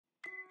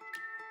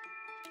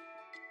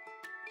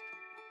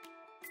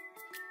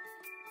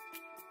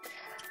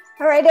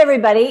All right,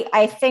 everybody.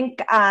 I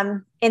think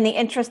in the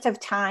interest of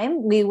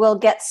time, we will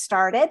get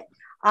started.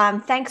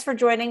 Thanks for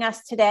joining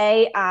us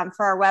today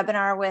for our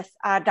webinar with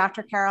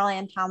Dr. Carol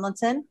Ann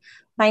Tomlinson.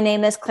 My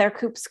name is Claire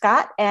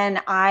Coop-Scott, and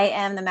I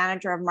am the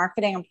Manager of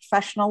Marketing and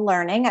Professional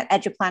Learning at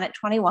EduPlanet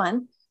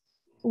 21.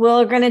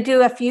 We're going to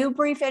do a few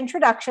brief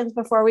introductions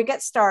before we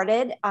get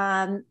started.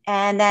 And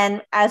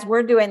then as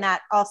we're doing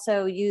that,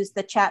 also use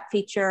the chat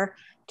feature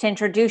to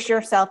introduce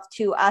yourself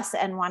to us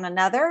and one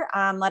another.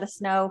 Let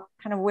us know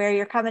kind of where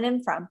you're coming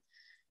in from.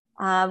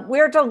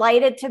 We're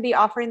delighted to be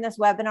offering this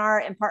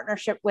webinar in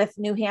partnership with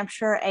New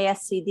Hampshire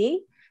ASCD.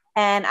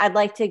 And I'd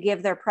like to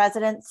give their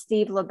president,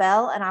 Steve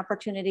LaBelle, an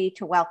opportunity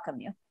to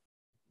welcome you.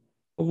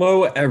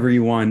 Hello,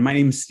 everyone. My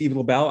name is Steve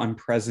LaBelle. I'm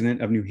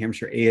president of New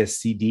Hampshire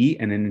ASCD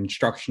and an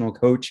instructional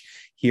coach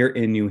here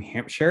in New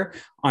Hampshire.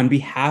 On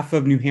behalf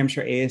of New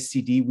Hampshire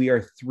ASCD, we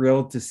are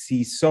thrilled to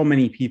see so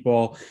many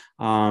people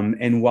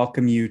and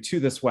welcome you to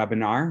this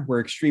webinar.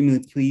 We're extremely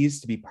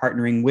pleased to be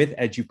partnering with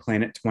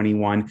EduPlanet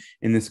 21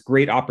 in this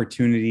great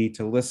opportunity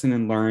to listen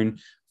and learn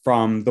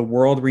from the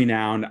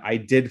world-renowned, I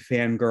did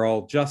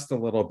fangirl just a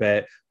little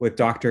bit with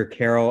Dr.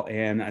 Carol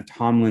Ann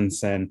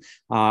Tomlinson.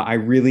 I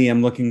really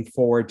am looking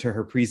forward to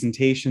her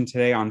presentation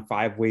today on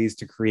 5 ways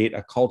to create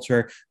a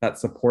culture that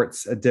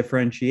supports a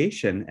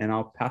differentiation. And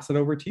I'll pass it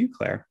over to you,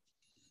 Claire.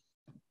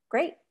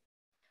 Great.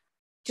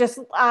 Just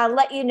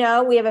let you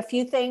know, we have a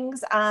few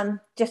things,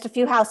 just a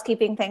few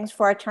housekeeping things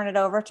before I turn it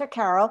over to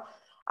Carol.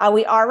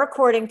 We are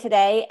recording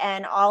today,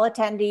 and all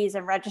attendees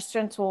and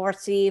registrants will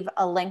receive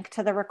a link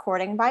to the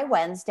recording by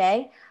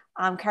Wednesday.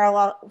 Carol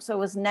also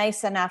was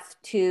nice enough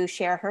to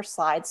share her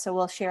slides, so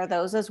we'll share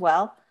those as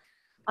well.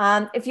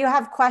 If you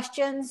have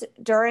questions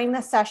during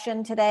the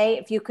session today,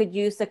 if you could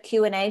use the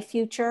Q&A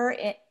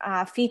feature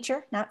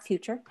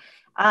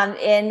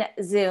in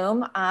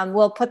Zoom,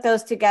 we'll put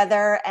those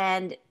together,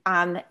 and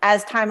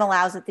as time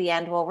allows at the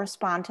end, we'll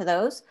respond to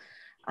those.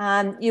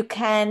 You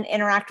can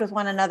interact with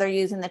one another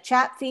using the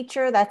chat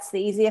feature. That's the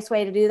easiest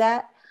way to do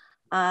that.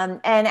 And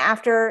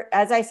after,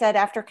 as I said,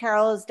 after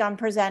Carol is done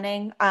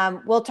presenting,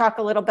 we'll talk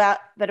a little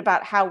bit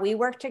about how we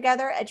work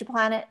together,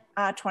 EduPlanet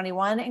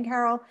 21 and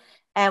Carol,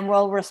 and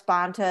we'll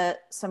respond to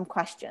some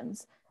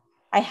questions.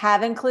 I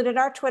have included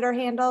our Twitter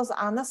handles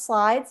on the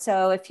slide,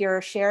 so if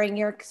you're sharing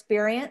your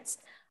experience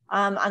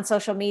on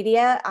social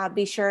media,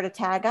 be sure to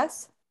tag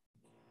us.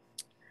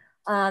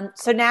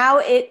 So now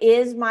it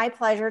is my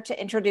pleasure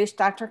to introduce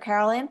Dr.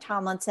 Carol Ann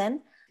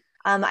Tomlinson.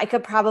 I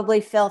could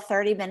probably fill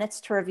 30 minutes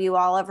to review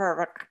all of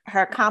her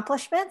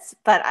accomplishments,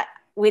 but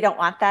we don't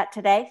want that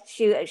today.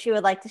 She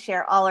would like to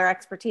share all her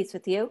expertise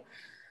with you.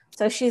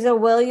 So she's a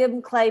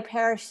William Clay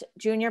Parrish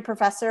Jr.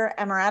 Professor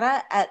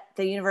Emerita at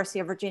the University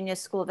of Virginia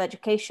School of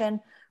Education,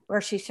 where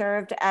she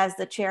served as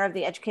the chair of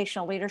the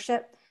Educational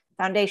Leadership,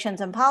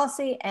 Foundations and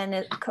Policy,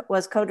 and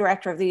was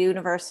co-director of the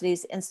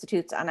university's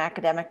Institutes on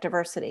Academic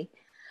Diversity.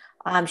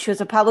 She was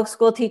a public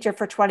school teacher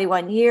for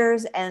 21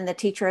 years and the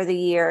Teacher of the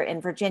Year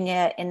in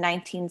Virginia in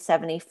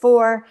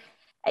 1974.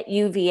 At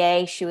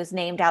UVA, she was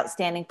named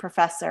Outstanding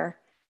Professor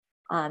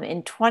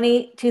in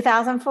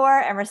 2004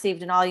 and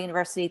received an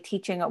All-University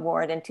Teaching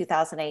Award in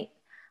 2008.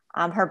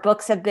 Her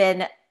books have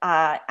been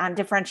on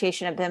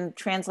differentiation have been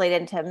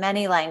translated into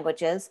many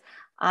languages.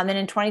 And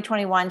in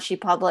 2021, she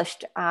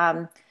published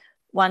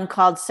one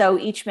called So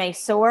Each May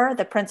Soar,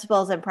 The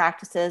Principles and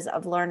Practices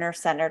of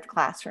Learner-Centered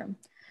Classroom.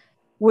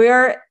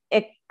 We're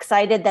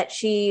excited that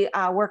she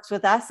works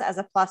with us as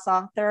a PLUS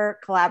author,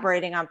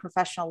 collaborating on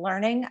professional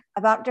learning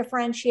about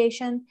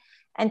differentiation.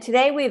 And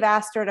today we've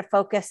asked her to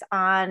focus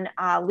on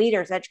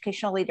leaders,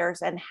 educational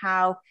leaders, and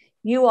how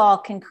you all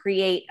can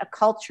create a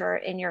culture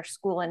in your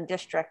school and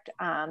district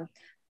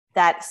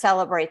that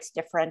celebrates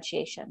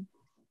differentiation.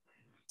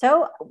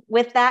 So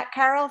with that,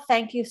 Carol,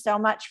 thank you so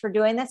much for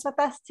doing this with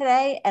us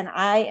today. And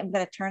I am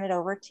going to turn it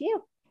over to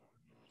you.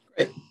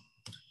 Great.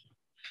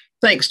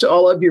 Thanks to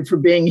all of you for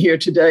being here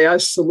today. I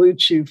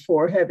salute you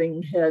for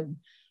having had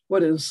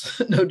what is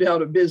no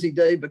doubt a busy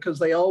day, because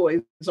they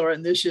always are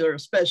in this year,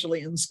 especially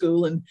in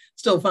school, and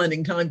still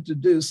finding time to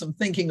do some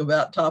thinking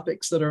about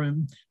topics that are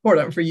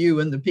important for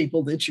you and the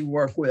people that you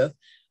work with.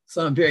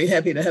 So I'm very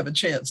happy to have a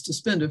chance to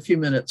spend a few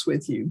minutes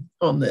with you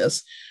on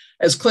this.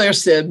 As Claire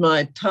said,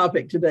 my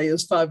topic today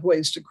is 5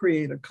 ways to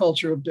create a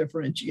culture of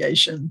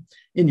differentiation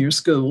in your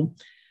school.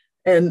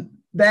 And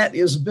that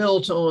is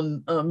built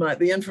on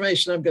the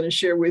information I'm going to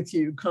share with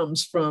you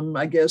comes from,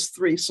 I guess,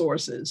 3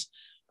 sources.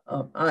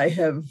 I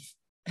have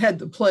had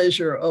the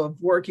pleasure of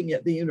working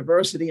at the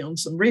university on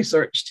some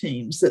research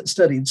teams that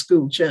studied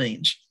school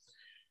change.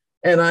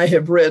 And I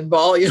have read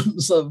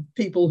volumes of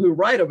people who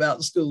write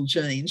about school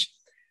change,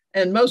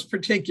 and most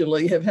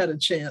particularly have had a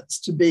chance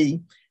to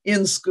be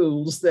in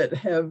schools that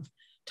have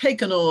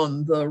taken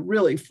on the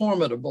really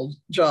formidable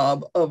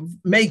job of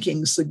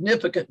making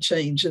significant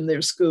change in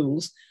their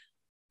schools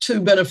to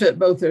benefit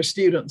both their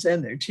students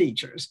and their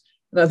teachers.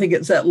 And I think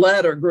it's that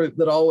latter group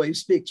that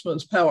always speaks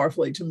most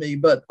powerfully to me,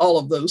 but all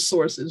of those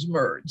sources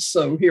merge.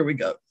 So here we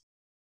go.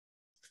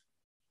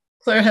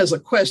 Claire has a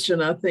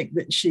question, I think,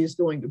 that she's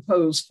going to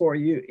pose for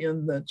you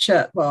in the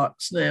chat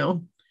box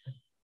now.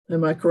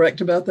 Am I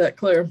correct about that,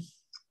 Claire?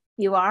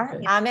 You are.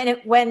 Okay.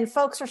 And when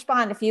folks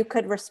respond, if you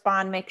could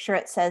respond, make sure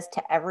it says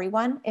to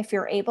everyone if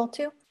you're able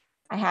to.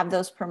 I have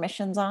those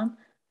permissions on.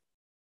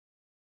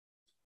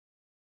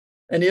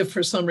 And if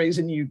for some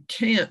reason you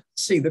can't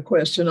see the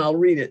question, I'll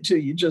read it to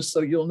you just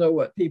so you'll know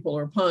what people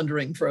are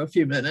pondering for a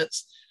few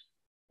minutes.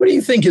 What do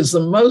you think is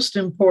the most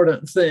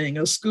important thing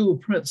a school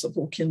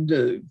principal can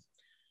do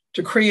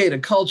to create a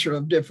culture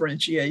of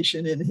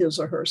differentiation in his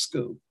or her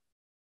school?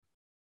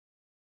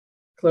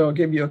 Claire, I'll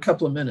give you a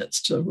couple of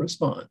minutes to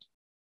respond.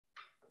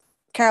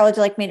 Carol, would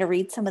you like me to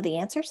read some of the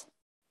answers?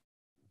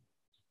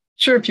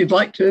 Sure, if you'd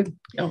like to.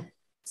 Yeah.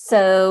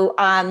 So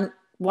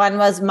one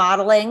was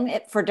modeling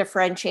it for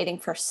differentiating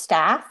for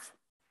staff,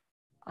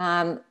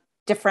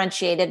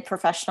 differentiated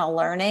professional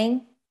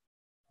learning,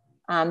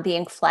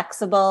 being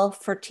flexible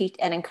for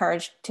and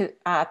encourage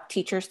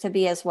teachers to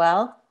be as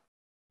well.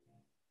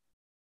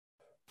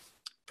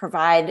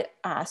 Provide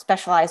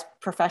specialized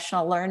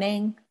professional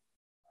learning,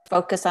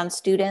 focus on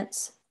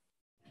students.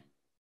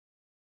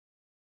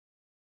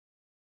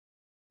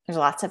 There's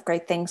lots of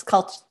great things.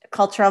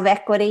 Culture of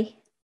equity.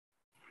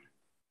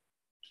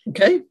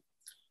 Okay.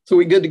 So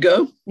we good to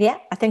go? Yeah,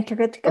 I think you're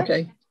good to go.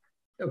 Okay.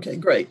 Okay,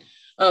 great.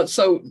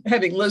 So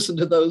having listened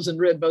to those and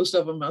read most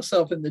of them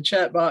myself in the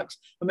chat box,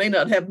 I may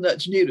not have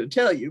much new to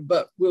tell you,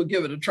 but we'll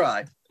give it a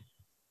try.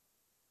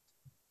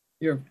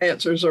 Your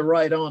answers are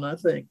right on, I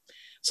think.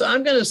 So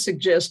I'm going to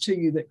suggest to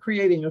you that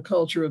creating a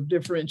culture of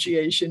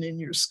differentiation in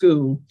your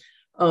school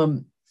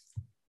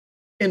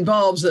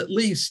involves at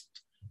least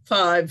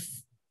 5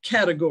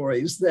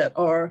 categories that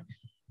are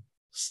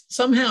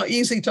somehow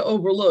easy to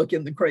overlook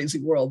in the crazy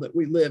world that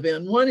we live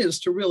in. One is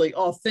to really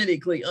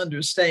authentically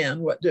understand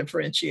what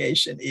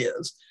differentiation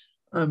is.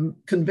 I'm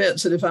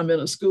convinced that if I'm in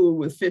a school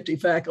with 50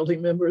 faculty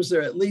members,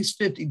 there are at least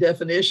 50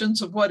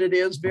 definitions of what it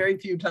is. Very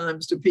few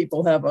times do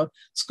people have a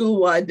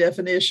school-wide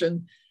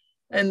definition.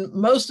 And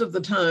most of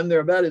the time, there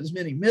are about as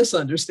many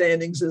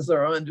misunderstandings as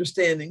there are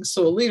understandings.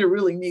 So a leader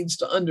really needs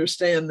to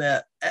understand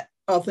that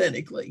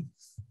authentically.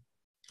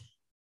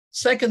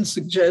 Second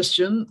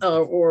suggestion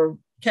or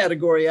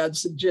category I'd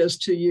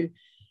suggest to you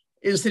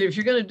is that if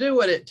you're going to do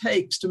what it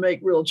takes to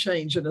make real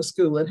change in a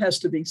school, it has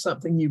to be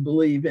something you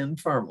believe in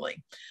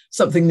firmly,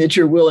 something that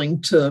you're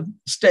willing to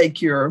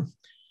stake your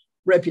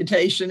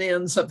reputation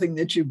in, something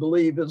that you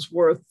believe is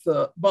worth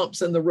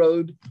bumps in the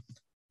road.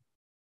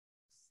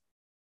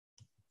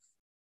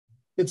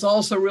 It's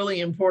also really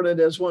important,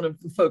 as one of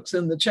the folks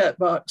in the chat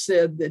box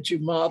said, that you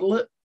model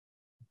it,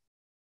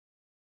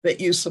 that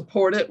you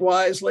support it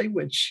wisely,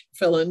 which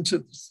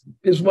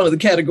is one of the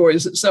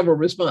categories that several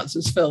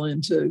responses fell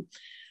into.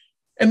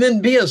 And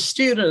then be a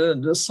student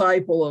and a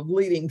disciple of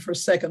leading for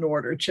second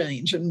order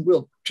change. And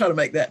we'll try to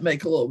make that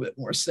make a little bit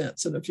more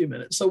sense in a few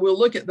minutes. So we'll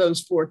look at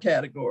those 4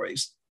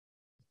 categories,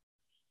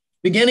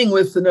 beginning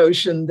with the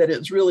notion that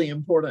it's really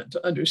important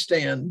to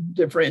understand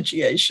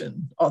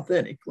differentiation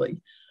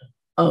authentically.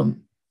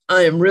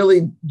 I am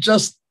really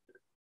just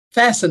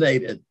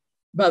fascinated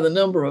by the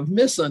number of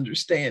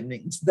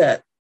misunderstandings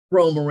that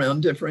roam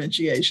around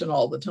differentiation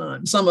all the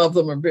time. Some of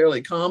them are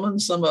very common.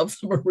 Some of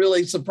them are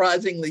really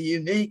surprisingly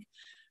unique,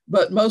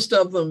 but most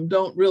of them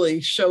don't really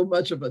show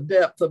much of a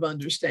depth of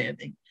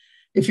understanding.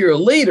 If you're a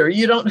leader,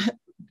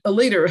 a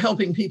leader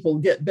helping people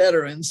get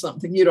better in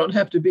something, you don't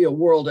have to be a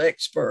world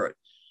expert,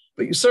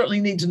 but you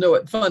certainly need to know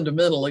it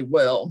fundamentally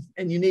well.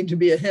 And you need to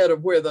be ahead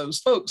of where those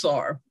folks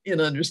are in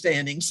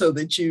understanding so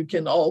that you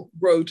can all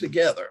grow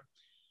together.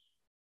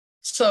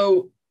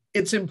 So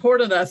it's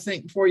important, I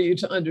think, for you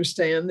to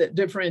understand that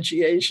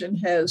differentiation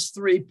has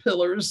 3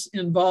 pillars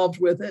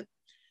involved with it.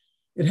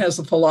 It has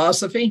a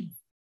philosophy,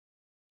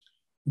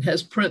 it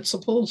has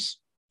principles,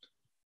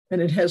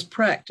 and it has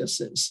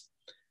practices.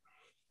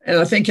 And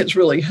I think it's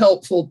really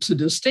helpful to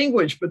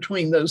distinguish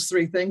between those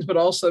 3 things, but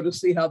also to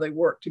see how they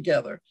work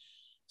together.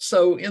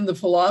 So in the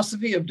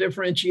philosophy of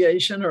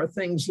differentiation are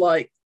things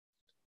like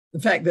the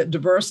fact that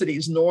diversity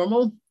is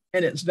normal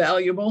and it's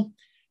valuable,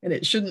 and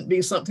it shouldn't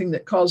be something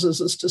that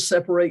causes us to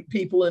separate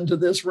people into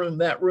this room,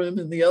 that room,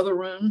 and the other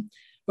room,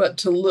 but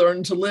to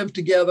learn to live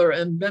together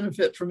and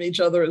benefit from each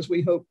other as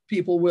we hope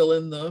people will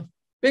in the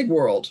big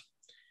world.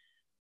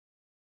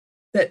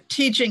 That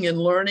teaching and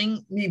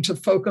learning need to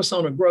focus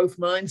on a growth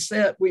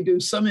mindset. We do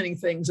so many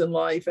things in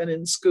life and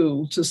in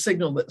school to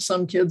signal that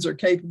some kids are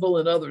capable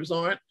and others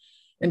aren't.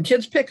 And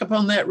kids pick up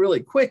on that really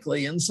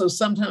quickly. And so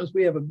sometimes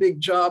we have a big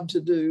job to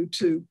do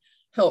to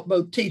help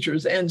both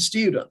teachers and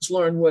students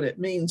learn what it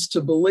means to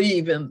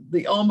believe in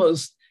the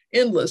almost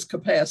endless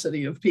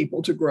capacity of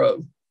people to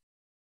grow.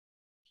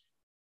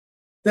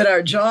 That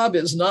our job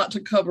is not to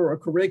cover a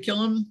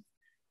curriculum,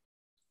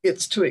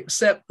 it's to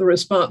accept the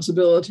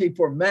responsibility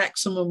for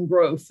maximum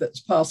growth that's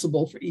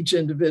possible for each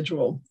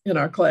individual in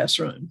our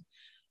classroom.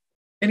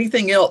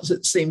 Anything else,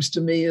 it seems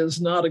to me,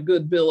 is not a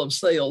good bill of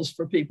sales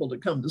for people to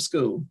come to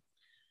school.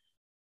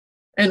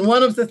 And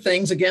one of the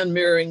things, again,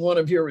 mirroring one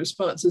of your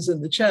responses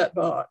in the chat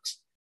box,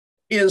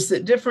 is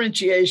that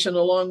differentiation,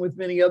 along with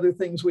many other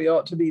things we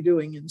ought to be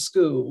doing in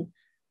school,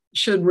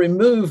 should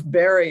remove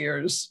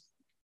barriers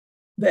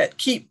that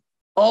keep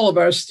all of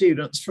our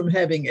students from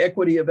having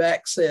equity of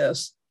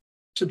access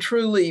to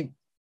truly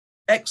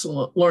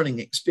excellent learning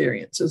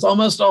experiences.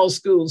 Almost all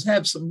schools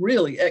have some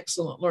really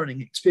excellent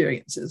learning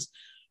experiences,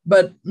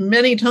 but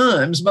many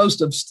times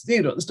most of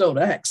students don't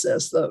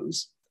access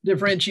those.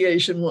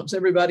 Differentiation wants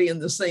everybody in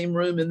the same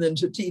room and then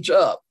to teach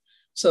up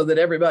so that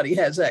everybody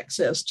has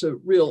access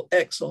to real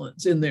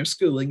excellence in their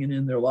schooling and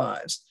in their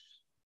lives.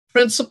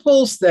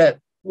 Principles that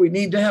we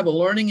need to have a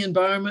learning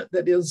environment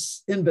that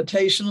is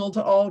invitational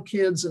to all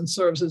kids and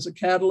serves as a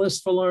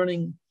catalyst for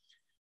learning.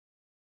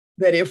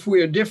 That if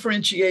we're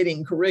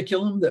differentiating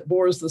curriculum that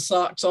bores the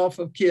socks off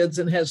of kids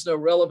and has no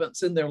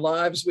relevance in their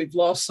lives, we've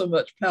lost so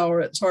much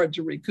power, it's hard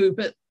to recoup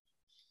it.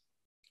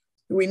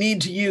 We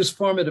need to use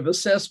formative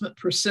assessment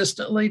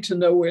persistently to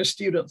know where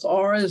students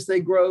are as they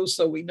grow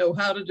so we know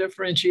how to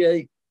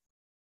differentiate.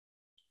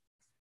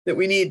 That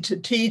we need to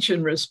teach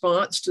in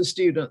response to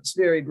students'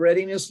 varied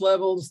readiness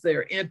levels,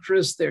 their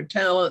interests, their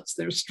talents,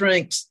 their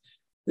strengths,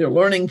 their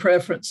learning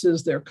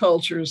preferences, their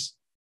cultures.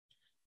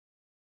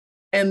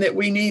 And that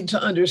we need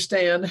to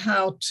understand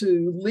how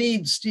to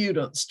lead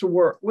students to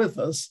work with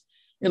us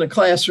in a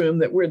classroom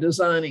that we're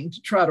designing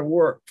to try to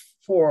work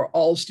for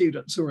all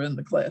students who are in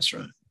the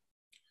classroom.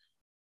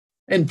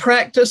 And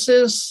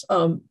practices,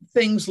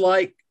 things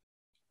like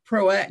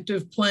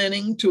proactive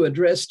planning to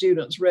address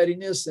students'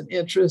 readiness and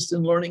interest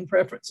and learning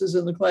preferences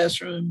in the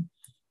classroom.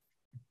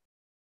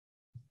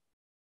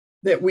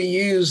 That we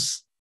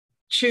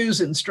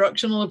choose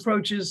instructional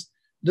approaches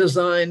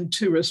designed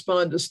to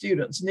respond to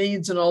students'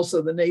 needs and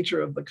also the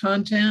nature of the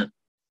content.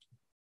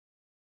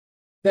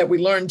 That we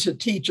learn to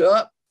teach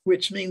up,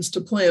 which means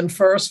to plan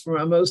first for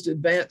our most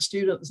advanced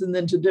students and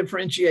then to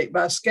differentiate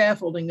by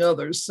scaffolding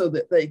others so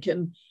that they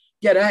can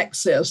get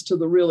access to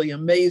the really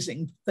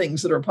amazing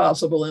things that are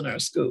possible in our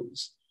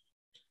schools.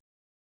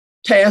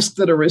 Tasks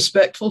that are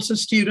respectful to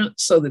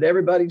students so that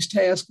everybody's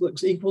task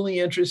looks equally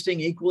interesting,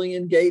 equally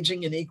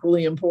engaging, and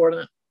equally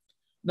important.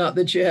 Not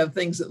that you have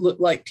things that look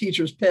like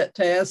teachers' pet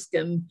tasks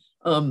and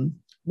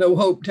no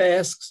hope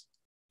tasks.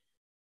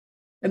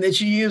 And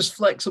that you use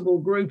flexible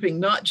grouping,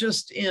 not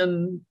just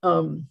in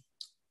hope,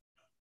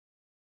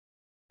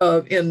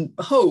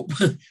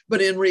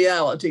 but in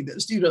reality,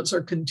 that students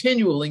are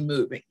continually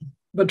moving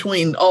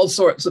between all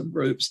sorts of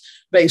groups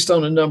based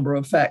on a number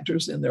of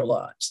factors in their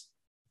lives.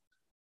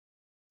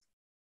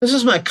 This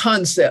is my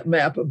concept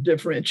map of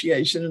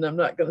differentiation, and I'm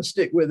not going to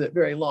stick with it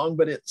very long,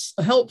 but it's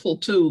a helpful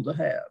tool to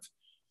have.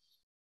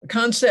 A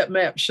concept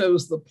map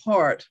shows the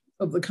part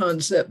of the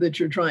concept that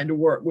you're trying to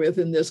work with,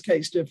 in this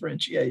case,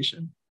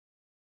 differentiation.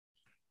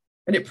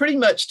 And it pretty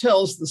much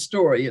tells the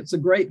story. It's a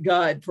great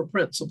guide for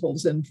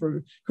principals and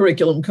for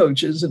curriculum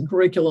coaches and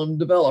curriculum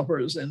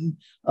developers and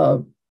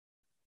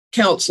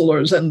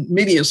counselors and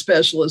media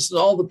specialists and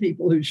all the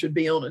people who should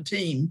be on a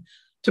team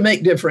to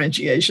make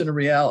differentiation a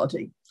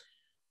reality.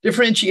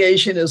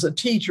 Differentiation is a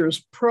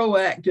teacher's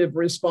proactive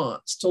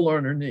response to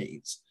learner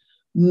needs.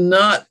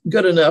 Not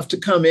good enough to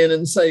come in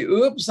and say,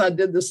 oops, I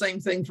did the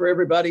same thing for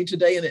everybody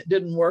today and it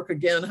didn't work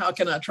again. How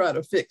can I try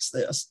to fix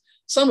this?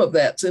 Some of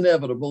that's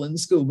inevitable in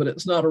school, but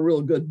it's not a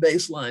real good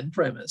baseline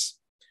premise.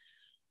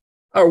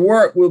 Our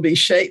work will be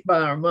shaped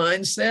by our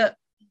mindset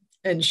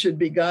and should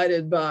be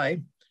guided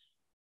by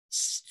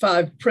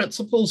 5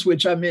 principles,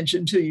 which I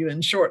mentioned to you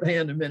in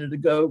shorthand a minute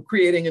ago: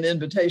 creating an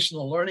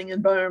invitational learning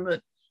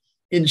environment,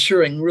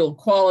 ensuring real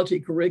quality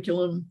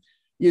curriculum,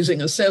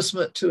 using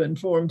assessment to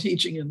inform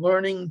teaching and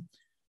learning,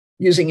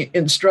 using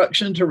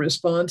instruction to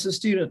respond to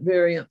student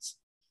variance,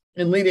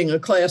 and leading a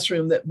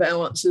classroom that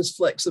balances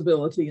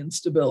flexibility and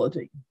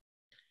stability.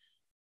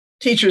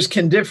 Teachers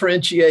can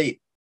differentiate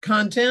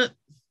content,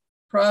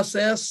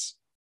 process,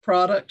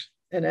 product,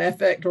 and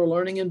affect or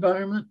learning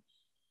environment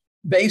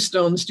based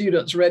on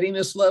students'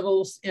 readiness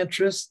levels,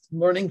 interests,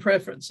 learning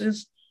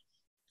preferences,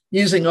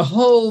 using a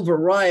whole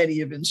variety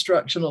of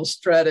instructional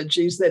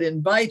strategies that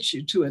invite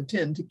you to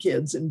attend to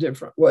kids in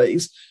different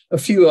ways. A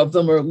few of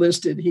them are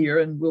listed here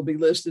and will be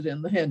listed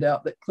in the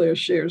handout that Claire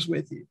shares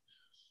with you.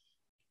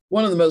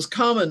 One of the most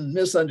common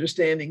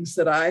misunderstandings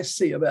that I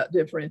see about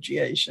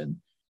differentiation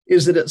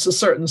is that it's a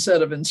certain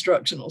set of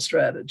instructional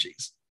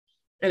strategies.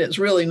 And it's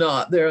really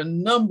not. There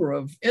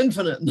are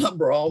infinite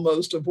number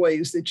almost of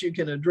ways that you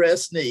can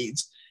address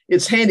needs.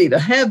 It's handy to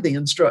have the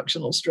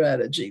instructional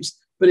strategies,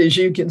 but as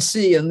you can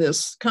see in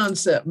this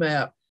concept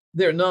map,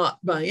 they're not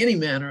by any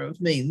manner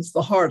of means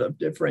the heart of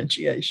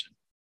differentiation.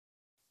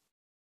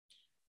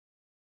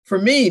 For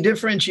me,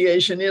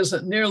 differentiation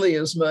isn't nearly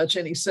as much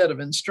any set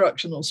of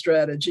instructional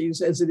strategies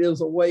as it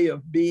is a way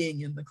of being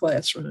in the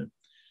classroom.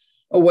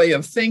 A way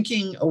of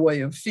thinking, a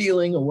way of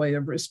feeling, a way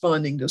of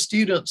responding to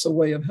students, a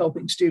way of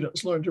helping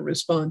students learn to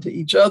respond to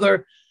each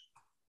other,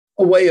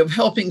 a way of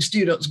helping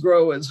students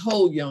grow as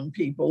whole young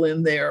people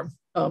in their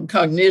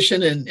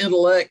cognition and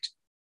intellect,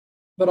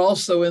 but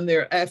also in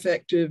their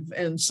affective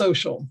and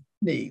social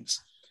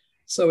needs.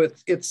 So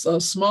it's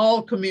a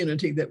small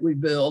community that we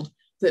build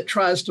that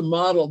tries to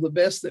model the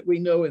best that we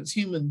know as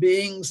human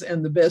beings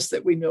and the best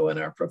that we know in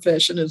our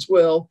profession as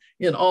well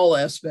in all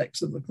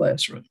aspects of the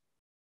classroom.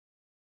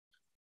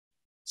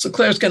 So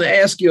Claire's going to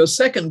ask you a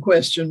second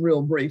question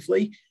real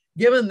briefly.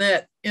 Given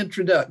that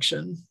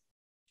introduction,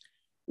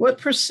 what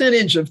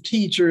percentage of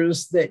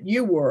teachers that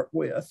you work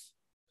with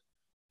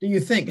do you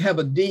think have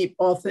a deep,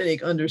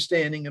 authentic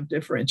understanding of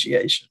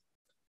differentiation?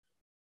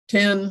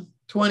 10,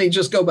 20,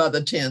 just go by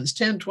the tens.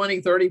 10,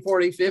 20, 30,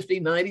 40, 50,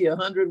 90,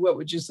 100, what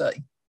would you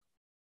say?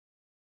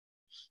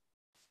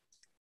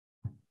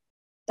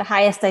 The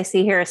highest I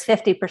see here is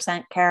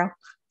 50%, Carol.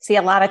 See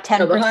a lot of 10%.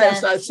 No, the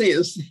highest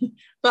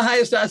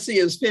I see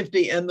is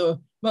 50, and the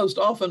most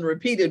often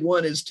repeated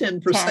one is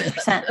 10%.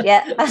 10%,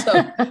 yeah.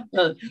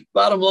 So,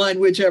 bottom line,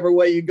 whichever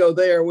way you go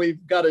there,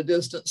 we've got a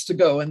distance to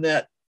go, and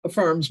that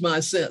affirms my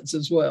sense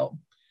as well.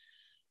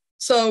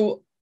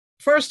 So,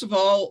 first of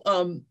all,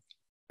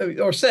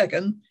 or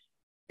second,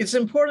 it's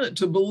important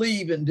to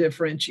believe in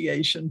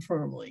differentiation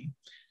firmly.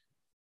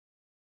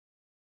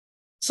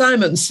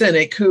 Simon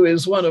Sinek, who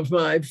is one of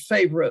my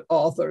favorite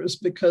authors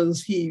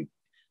because he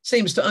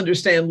seems to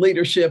understand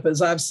leadership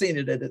as I've seen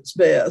it at its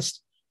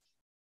best,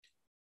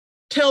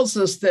 tells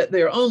us that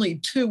there are only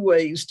two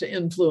ways to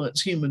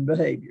influence human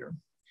behavior.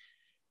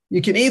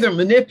 You can either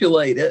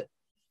manipulate it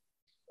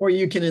or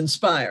you can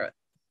inspire it.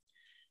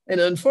 And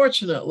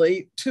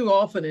unfortunately, too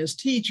often as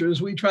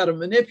teachers, we try to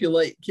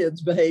manipulate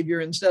kids'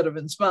 behavior instead of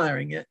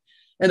inspiring it.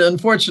 And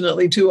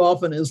unfortunately, too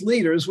often as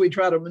leaders, we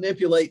try to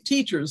manipulate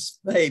teachers'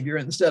 behavior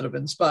instead of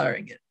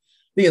inspiring it.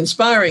 The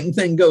inspiring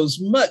thing goes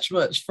much,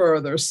 much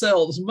further,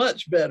 sells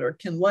much better,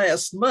 can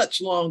last much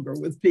longer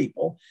with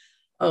people.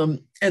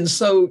 And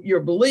so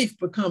your belief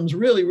becomes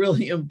really,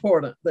 really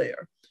important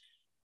there.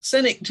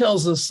 Sinek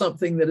tells us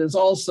something that is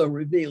also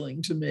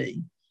revealing to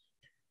me.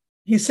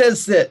 He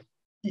says that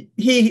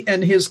he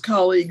and his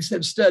colleagues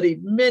have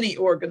studied many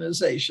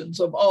organizations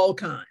of all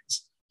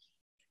kinds.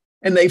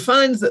 And they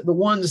find that the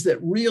ones that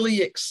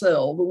really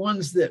excel, the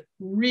ones that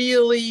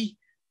really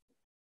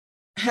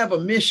have a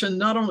mission,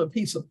 not on a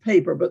piece of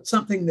paper, but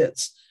something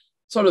that's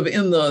sort of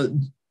in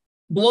the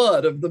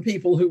blood of the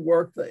people who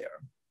work there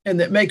and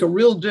that make a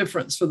real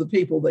difference for the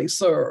people they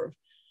serve,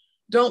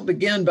 don't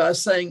begin by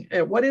saying,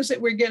 what is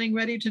it we're getting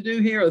ready to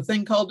do here? A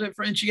thing called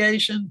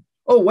differentiation?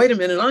 Oh, wait a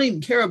minute, I don't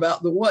even care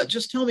about the what.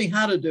 Just tell me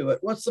how to do it.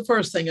 What's the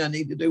first thing I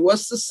need to do?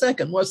 What's the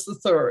second? What's the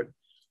third?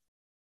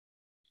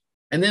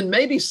 And then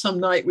maybe some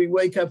night we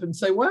wake up and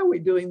say, why are we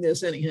doing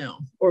this anyhow?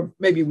 Or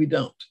maybe we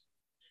don't.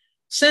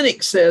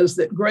 Sinek says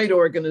that great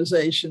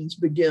organizations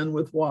begin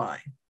with why.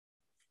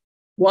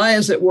 Why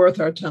is it worth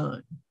our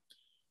time?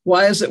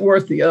 Why is it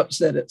worth the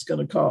upset it's going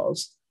to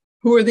cause?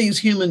 Who are these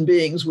human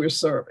beings we're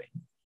serving?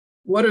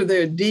 What are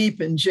their deep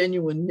and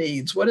genuine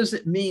needs? What does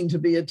it mean to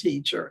be a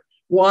teacher?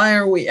 Why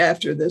are we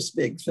after this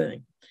big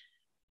thing?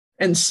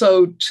 And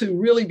so to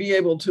really be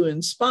able to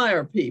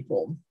inspire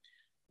people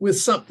with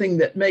something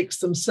that makes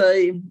them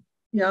say,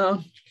 yeah,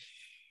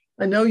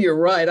 I know you're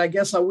right. I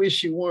guess I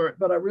wish you weren't,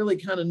 but I really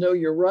kind of know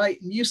you're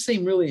right. And you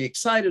seem really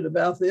excited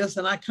about this.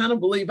 And I kind of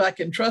believe I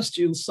can trust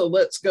you. So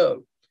let's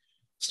go.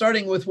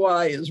 Starting with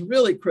why is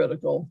really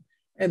critical.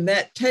 And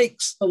that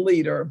takes a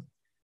leader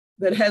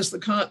that has the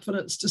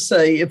confidence to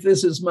say, if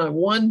this is my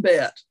one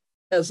bet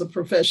as a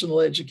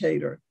professional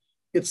educator,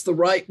 it's the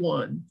right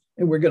one.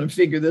 And we're going to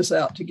figure this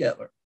out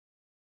together.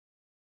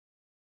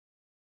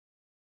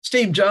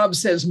 Steve Jobs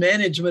says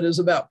management is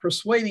about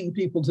persuading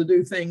people to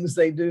do things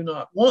they do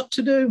not want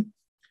to do,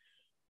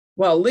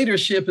 while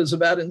leadership is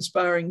about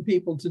inspiring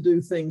people to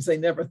do things they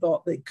never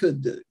thought they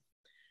could do.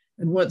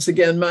 And once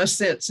again, my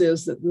sense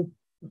is that the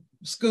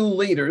school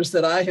leaders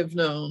that I have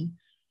known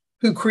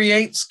who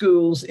create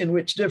schools in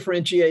which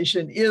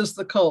differentiation is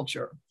the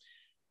culture,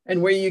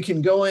 and where you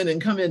can go in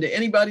and come into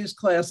anybody's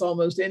class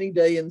almost any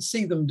day and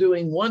see them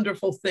doing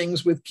wonderful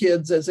things with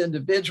kids as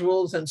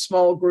individuals and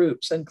small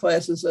groups and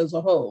classes as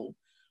a whole,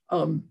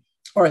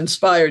 are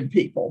inspired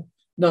people,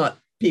 not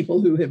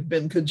people who have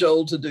been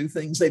cajoled to do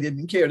things they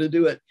didn't care to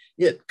do it.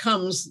 It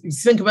comes,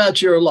 think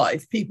about your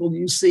life, people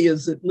you see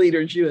as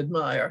leaders you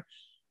admire.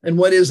 And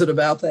what is it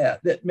about that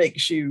that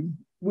makes you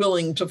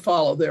willing to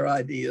follow their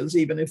ideas,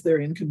 even if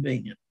they're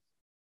inconvenient?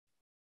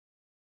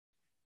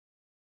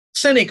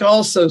 Sinek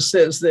also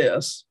says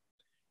this: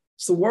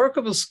 it's the work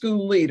of a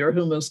school leader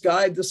who must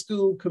guide the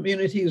school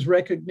community's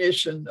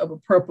recognition of a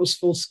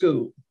purposeful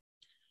school,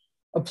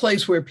 a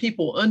place where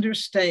people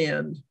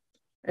understand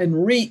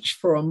and reach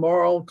for a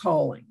moral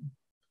calling.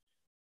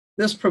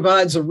 This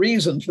provides a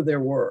reason for their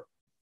work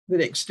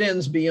that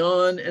extends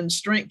beyond and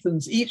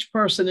strengthens each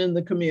person in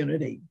the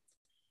community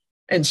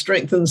and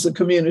strengthens the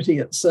community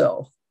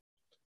itself.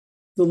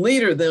 The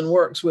leader then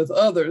works with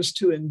others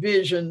to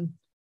envision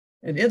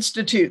and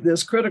institute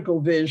this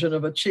critical vision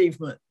of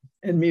achievement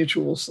and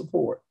mutual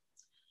support.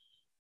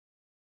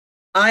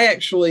 I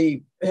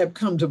actually have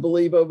come to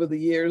believe over the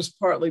years,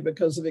 partly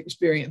because of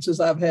experiences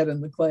I've had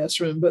in the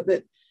classroom, but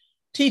that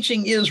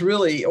teaching is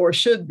really, or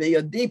should be,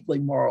 a deeply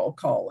moral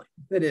calling,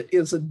 that it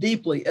is a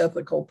deeply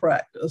ethical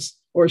practice,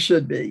 or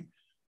should be.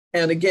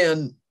 And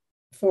again,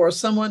 for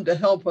someone to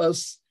help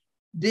us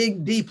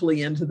dig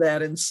deeply into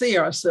that and see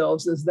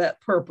ourselves as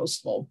that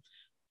purposeful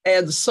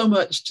adds so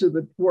much to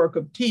the work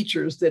of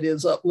teachers that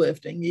is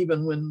uplifting,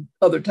 even when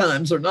other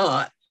times are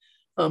not.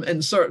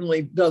 and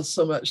certainly does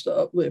so much to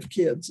uplift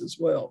kids as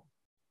well.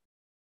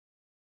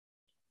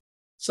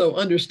 So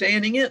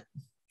understanding it,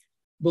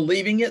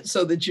 believing it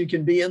so that you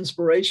can be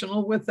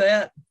inspirational with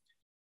that.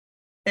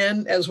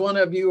 And as one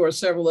of you or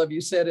several of you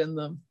said in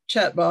the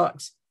chat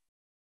box,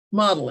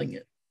 modeling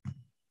it.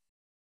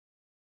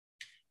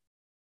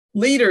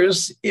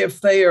 Leaders,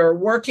 if they are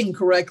working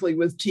correctly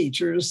with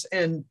teachers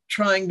and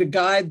trying to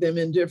guide them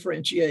in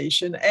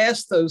differentiation,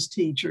 ask those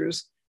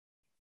teachers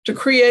to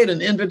create an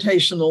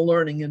invitational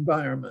learning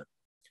environment,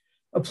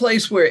 a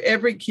place where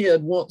every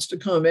kid wants to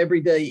come every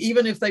day,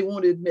 even if they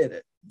won't admit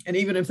it. And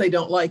even if they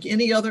don't like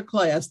any other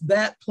class,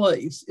 that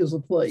place is a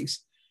place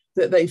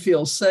that they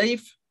feel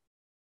safe,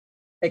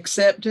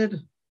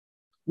 accepted,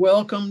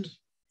 welcomed,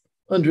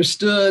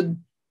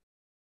 understood.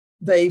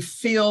 They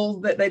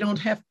feel that they don't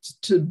have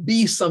to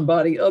be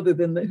somebody other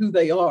than who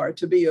they are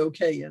to be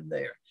okay in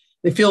there.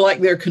 They feel like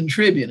they're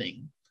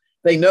contributing.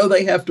 They know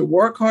they have to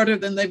work harder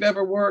than they've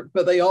ever worked,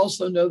 but they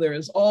also know there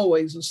is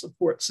always a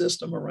support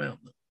system around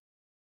them.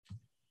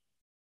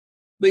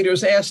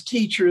 Leaders ask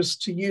teachers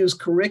to use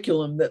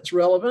curriculum that's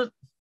relevant,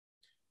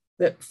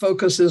 that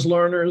focuses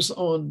learners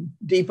on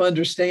deep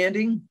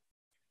understanding,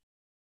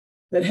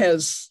 that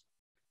has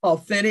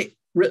authentic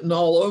written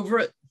all over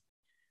it,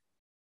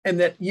 and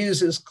that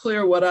uses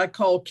clear what I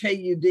call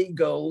KUD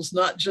goals,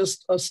 not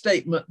just a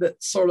statement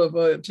that's sort of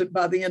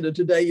by the end of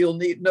today, you'll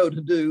know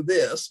to do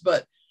this,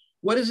 but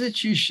what is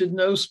it you should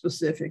know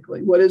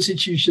specifically? What is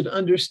it you should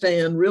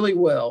understand really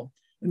well?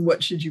 And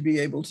what should you be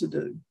able to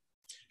do?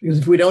 Because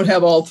if we don't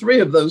have all three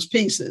of those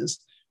pieces,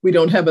 we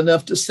don't have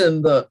enough to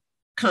send the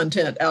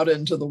content out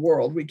into the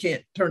world. We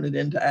can't turn it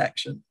into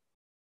action.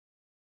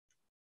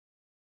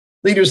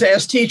 Leaders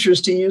ask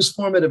teachers to use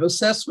formative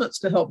assessments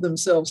to help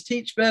themselves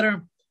teach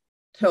better,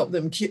 to help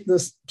them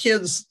the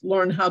kids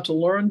learn how to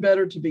learn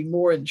better, to be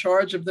more in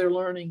charge of their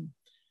learning.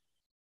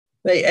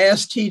 They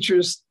ask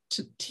teachers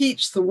to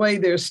teach the way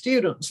their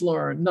students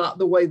learn, not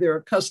the way they're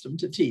accustomed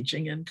to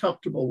teaching and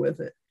comfortable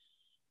with it,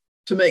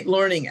 to make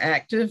learning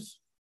active,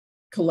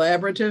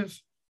 collaborative,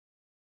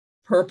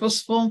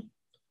 purposeful,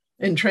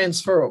 and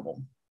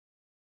transferable.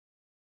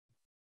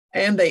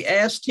 And they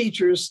ask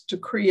teachers to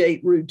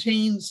create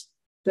routines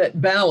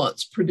that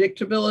balance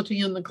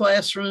predictability in the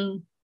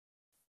classroom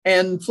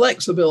and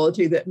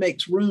flexibility that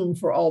makes room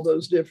for all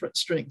those different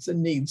strengths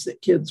and needs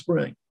that kids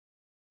bring.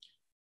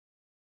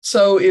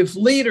 So if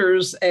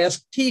leaders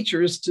ask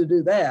teachers to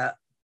do that,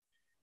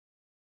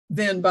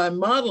 then by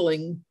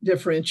modeling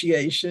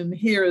differentiation,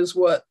 here is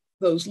what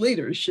those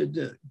leaders should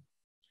do.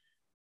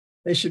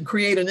 They should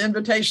create an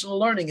invitational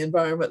learning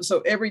environment so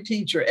every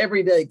teacher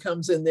every day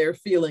comes in there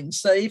feeling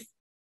safe,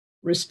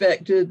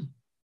 respected,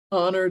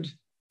 honored,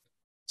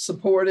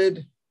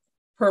 supported,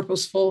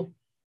 purposeful,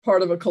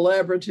 part of a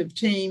collaborative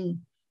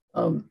team,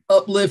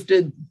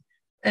 uplifted,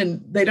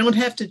 and they don't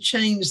have to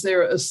change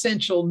their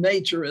essential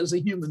nature as a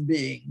human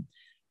being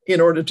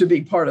in order to be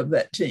part of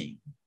that team.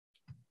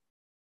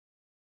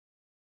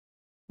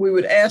 We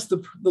would ask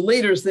the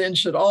leaders then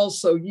should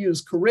also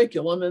use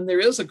curriculum, and there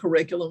is a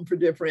curriculum for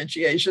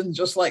differentiation,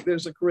 just like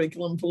there's a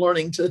curriculum for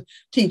learning to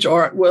teach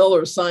art well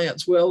or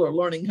science well or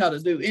learning how to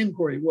do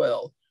inquiry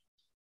well.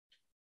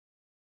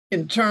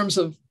 In terms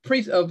of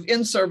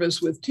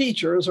in-service with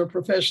teachers or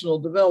professional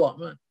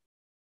development,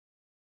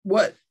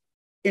 what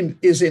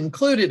is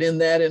included in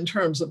that in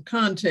terms of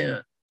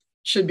content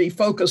should be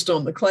focused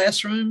on the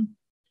classroom,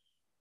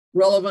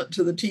 relevant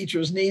to the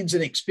teacher's needs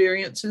and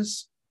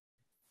experiences,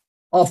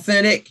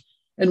 authentic.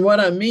 And what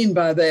I mean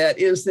by that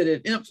is that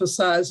it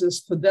emphasizes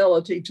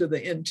fidelity to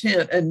the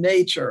intent and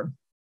nature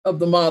of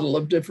the model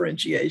of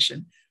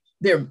differentiation.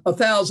 There are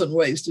 1,000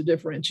 ways to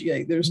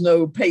differentiate. There's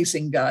no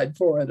pacing guide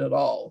for it at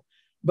all.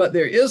 But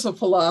there is a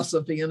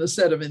philosophy and a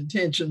set of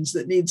intentions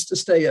that needs to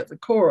stay at the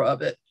core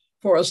of it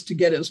for us to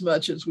get as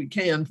much as we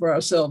can for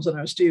ourselves and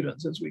our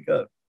students as we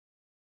go.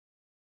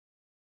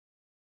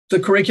 The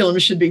curriculum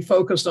should be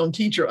focused on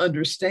teacher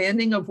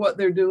understanding of what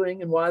they're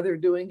doing and why they're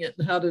doing it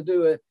and how to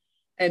do it.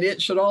 And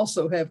it should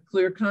also have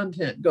clear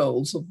content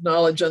goals of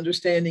knowledge,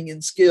 understanding,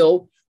 and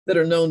skill that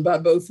are known by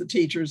both the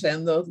teachers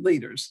and the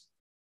leaders.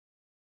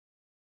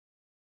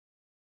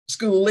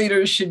 School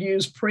leaders should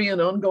use pre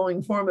and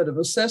ongoing formative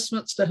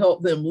assessments to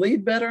help them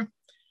lead better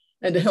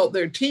and to help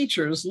their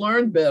teachers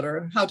learn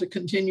better how to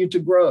continue to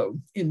grow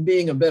in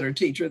being a better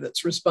teacher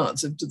that's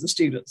responsive to the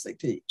students they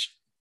teach.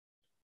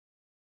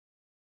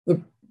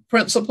 The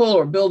principal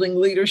or building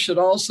leader should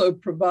also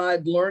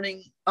provide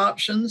learning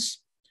options,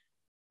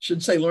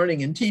 should say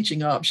learning and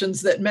teaching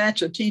options that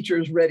match a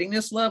teacher's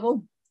readiness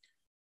level,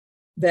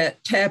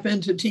 that tap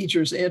into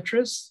teachers'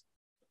 interests,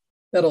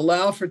 that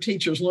allow for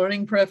teachers'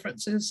 learning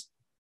preferences,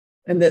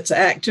 and that's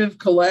active,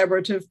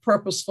 collaborative,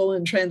 purposeful,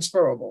 and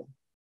transferable.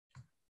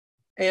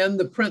 And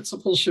the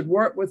principal should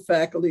work with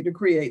faculty to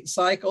create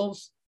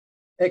cycles,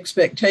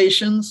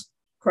 expectations,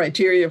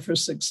 criteria for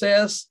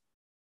success,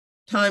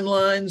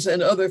 timelines,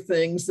 and other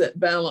things that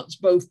balance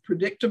both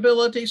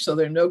predictability, so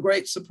there are no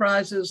great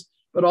surprises,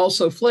 but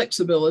also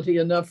flexibility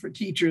enough for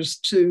teachers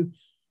to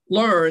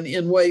learn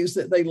in ways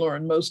that they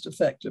learn most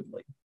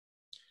effectively.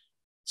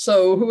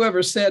 So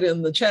whoever said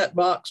in the chat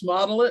box,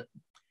 model it.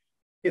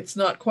 It's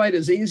not quite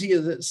as easy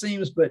as it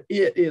seems, but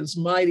it is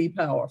mighty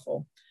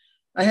powerful.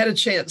 I had a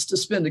chance to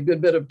spend a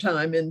good bit of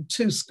time in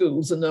 2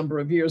 schools a number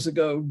of years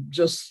ago,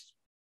 just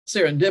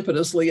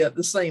serendipitously at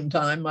the same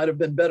time. Might have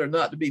been better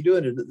not to be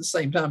doing it at the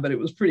same time, but it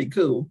was pretty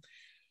cool.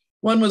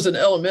 One was an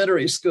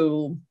elementary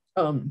school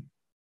in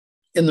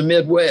the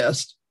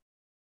Midwest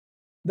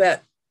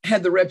that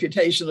had the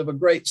reputation of a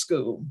great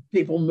school.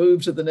 People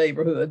moved to the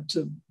neighborhood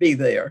to be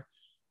there.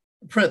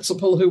 The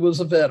principal, who was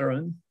a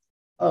veteran,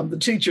 the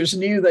teachers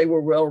knew they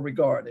were well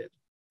regarded.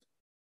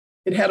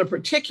 It had a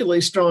particularly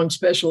strong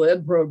special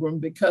ed program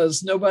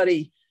because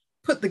nobody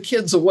put the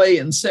kids away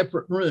in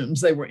separate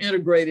rooms. They were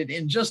integrated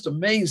in just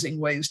amazing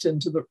ways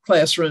into the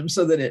classroom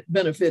so that it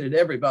benefited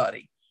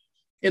everybody.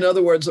 In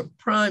other words, a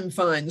prime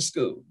fine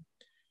school.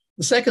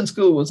 The second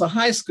school was a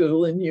high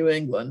school in New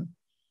England,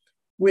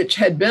 which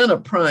had been a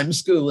prime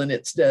school in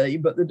its day,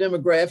 but the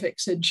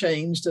demographics had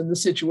changed and the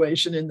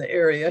situation in the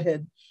area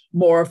had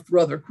morphed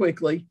rather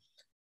quickly.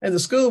 And the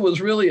school was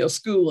really a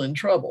school in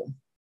trouble.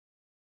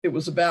 It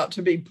was about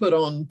to be put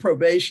on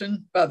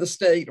probation by the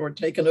state or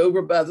taken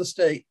over by the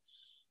state.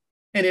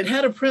 And it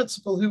had a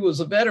principal who was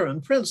a veteran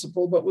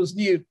principal, but was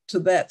new to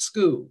that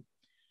school.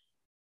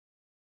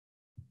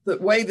 The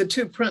way the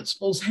 2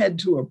 principals had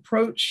to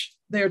approach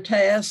their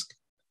task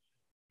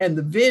and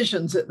the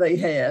visions that they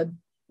had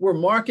were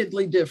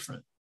markedly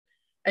different.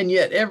 And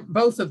yet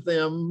both of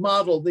them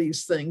modeled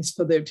these things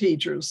for their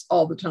teachers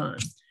all the time.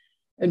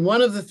 And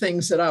one of the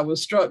things that I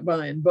was struck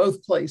by in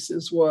both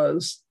places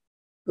was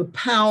the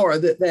power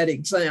that that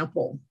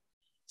example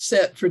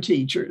set for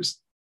teachers.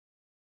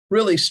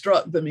 Really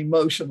struck them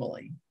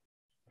emotionally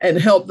and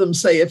helped them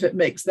say, if it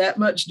makes that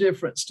much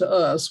difference to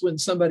us when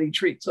somebody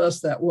treats us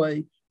that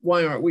way,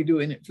 why aren't we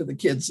doing it for the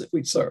kids that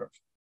we serve?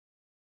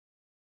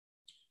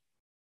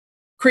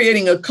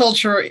 Creating a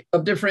culture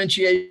of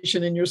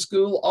differentiation in your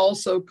school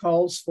also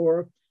calls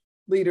for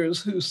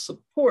leaders who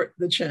support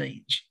the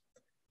change.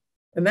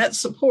 And that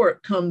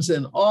support comes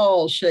in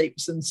all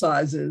shapes and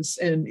sizes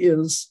and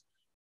is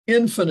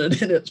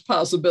infinite in its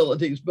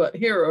possibilities. But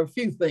here are a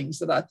few things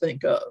that I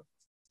think of.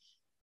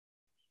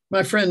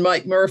 My friend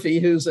Mike Murphy,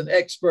 who's an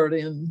expert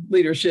in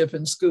leadership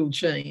and school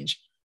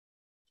change,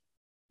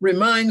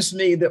 reminds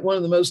me that one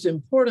of the most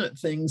important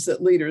things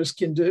that leaders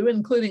can do,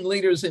 including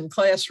leaders in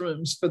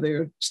classrooms for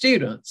their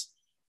students,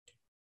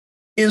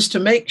 is to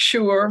make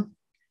sure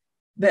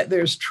that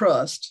there's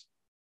trust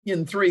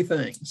in 3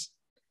 things.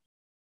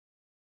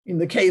 In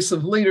the case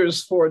of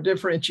leaders for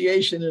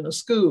differentiation in a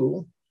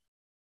school,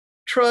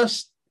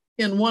 trust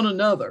in one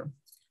another.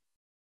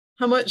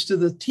 How much do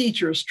the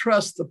teachers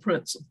trust the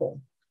principal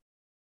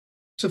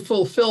to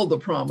fulfill the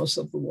promise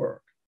of the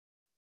work?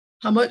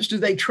 How much do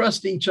they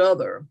trust each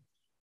other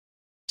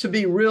to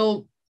be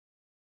real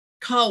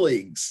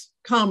colleagues,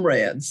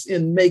 comrades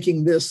in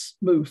making this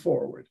move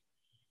forward?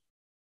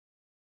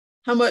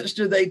 How much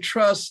do they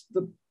trust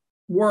the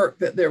work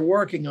that they're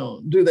working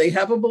on? Do they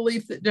have a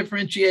belief that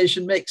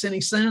differentiation makes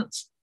any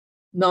sense?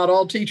 Not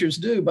all teachers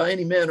do by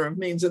any manner of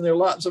means, and there are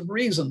lots of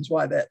reasons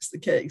why that's the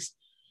case.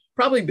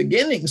 Probably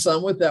beginning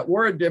some with that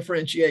word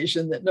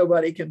differentiation that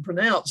nobody can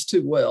pronounce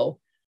too well.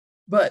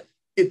 But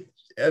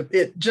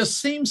it just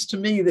seems to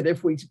me that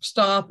if we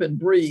stop and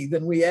breathe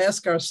and we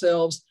ask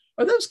ourselves,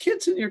 are those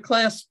kids in your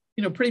class,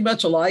 pretty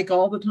much alike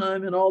all the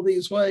time in all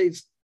these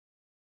ways?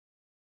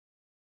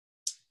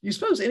 You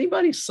suppose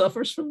anybody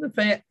suffers from the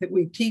fact that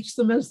we teach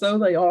them as though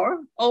they are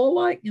all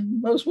alike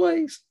in most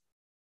ways?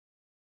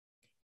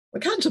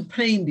 What kinds of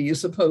pain do you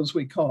suppose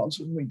we cause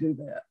when we do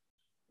that?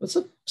 What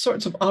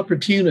sorts of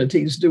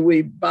opportunities do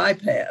we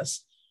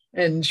bypass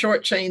and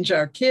shortchange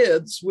our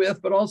kids with,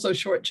 but also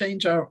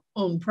shortchange our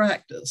own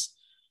practice?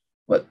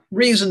 What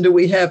reason do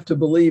we have to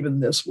believe in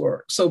this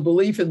work? So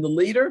belief in the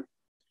leader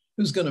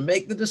who's going to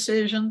make the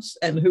decisions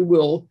and who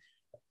will,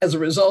 as a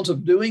result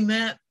of doing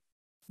that,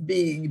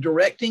 be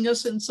directing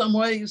us in some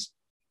ways,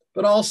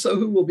 but also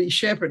who will be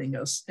shepherding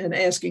us and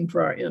asking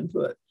for our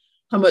input.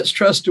 How much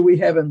trust do we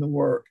have in the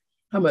work?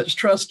 How much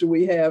trust do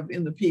we have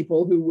in the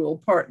people who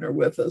will partner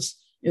with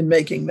us in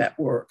making that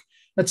work?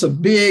 That's a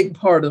big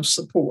part of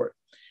support.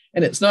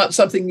 And it's not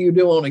something you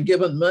do on a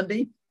given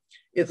Monday.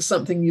 It's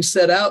something you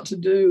set out to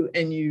do,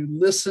 and you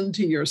listen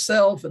to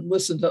yourself and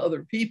listen to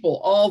other people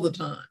all the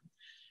time.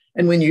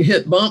 And when you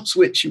hit bumps,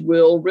 which you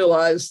will,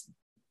 realize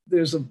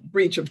there's a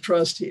breach of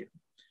trust here.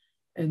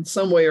 And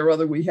some way or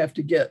other, we have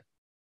to get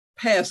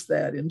past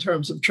that in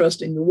terms of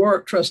trusting the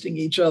work, trusting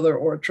each other,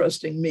 or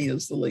trusting me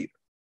as the leader.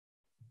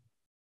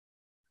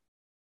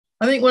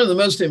 I think one of the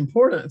most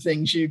important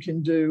things you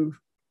can do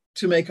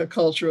to make a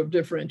culture of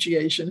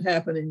differentiation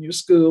happen in your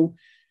school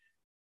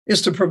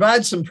is to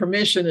provide some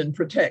permission and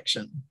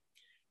protection.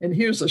 And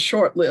here's a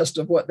short list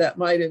of what that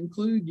might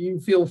include. You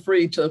feel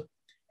free to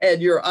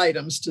add your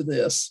items to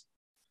this.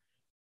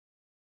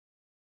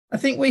 I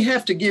think we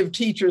have to give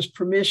teachers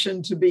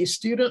permission to be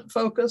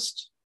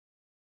student-focused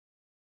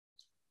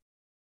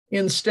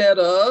instead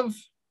of,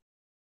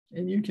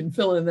 and you can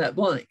fill in that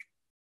blank.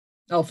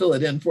 I'll fill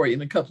it in for you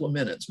in a couple of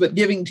minutes, but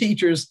giving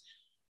teachers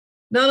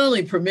not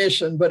only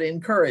permission, but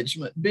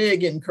encouragement,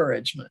 big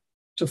encouragement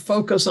to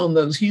focus on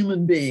those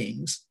human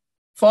beings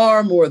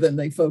far more than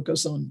they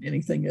focus on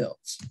anything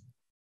else.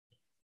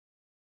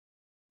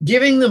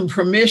 Giving them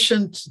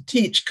permission to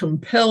teach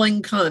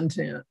compelling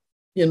content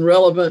in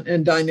relevant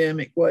and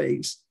dynamic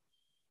ways.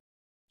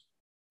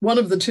 One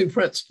of the two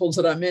principals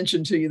that I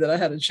mentioned to you that I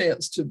had a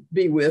chance to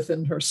be with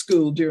in her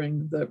school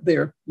during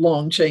their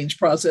long change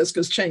process,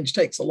 because change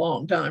takes a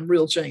long time,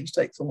 real change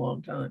takes a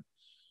long time,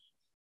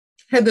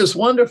 had this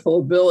wonderful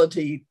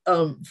ability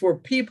for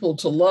people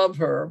to love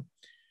her,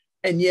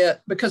 and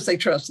yet, because they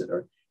trusted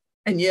her,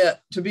 and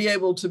yet to be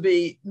able to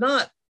be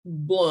not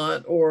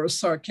blunt or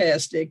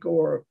sarcastic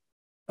or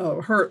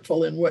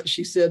hurtful in what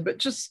she said, but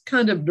just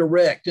kind of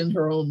direct in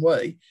her own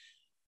way.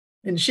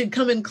 And she'd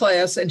come in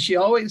class and she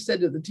always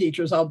said to the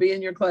teachers, I'll be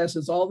in your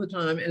classes all the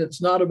time. And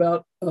it's not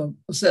about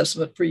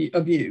assessment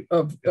of you,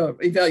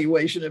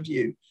 evaluation of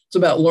you. It's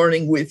about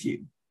learning with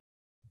you.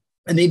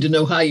 I need to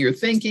know how you're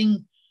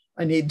thinking.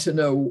 I need to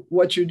know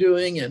what you're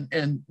doing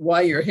and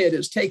why your head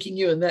is taking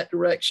you in that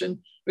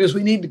direction, because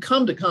we need to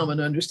come to common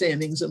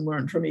understandings and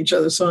learn from each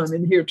other. So I'm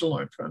in here to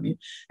learn from you.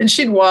 And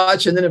she'd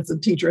watch. And then if the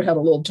teacher had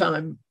a little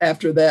time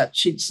after that,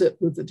 she'd sit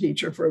with the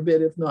teacher for a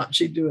bit. If not,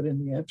 she'd do it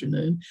in the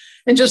afternoon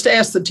and just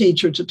ask the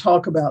teacher to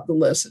talk about the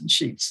lesson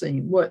she'd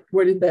seen.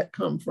 Where did that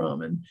come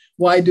from? And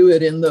why do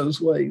it in those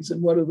ways?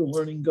 And what are the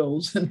learning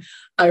goals? And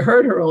I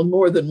heard her on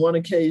more than one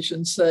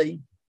occasion say,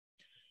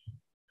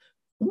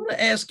 I want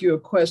to ask you a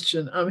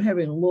question I'm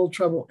having a little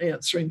trouble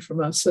answering for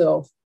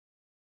myself.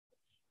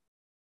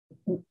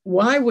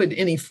 Why would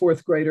any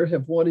fourth grader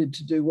have wanted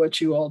to do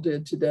what you all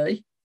did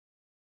today?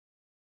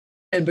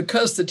 And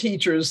because the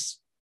teachers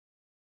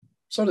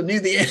sort of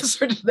knew the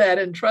answer to that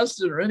and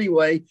trusted her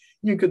anyway,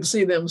 you could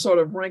see them sort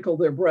of wrinkle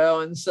their brow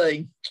and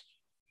say,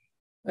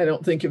 I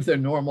don't think if they're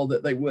normal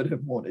that they would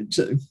have wanted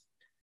to.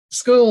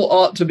 School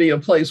ought to be a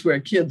place where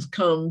kids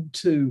come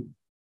to,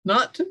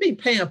 not to be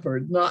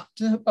pampered, not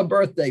to a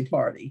birthday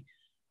party,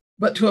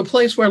 but to a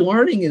place where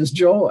learning is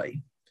joy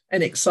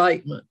and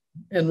excitement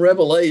and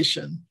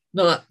revelation,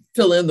 not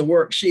fill in the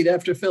worksheet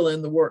after fill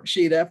in the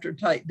worksheet after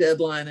tight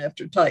deadline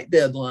after tight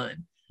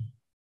deadline.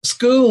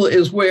 School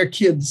is where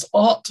kids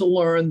ought to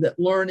learn that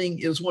learning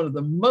is one of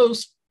the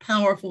most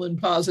powerful and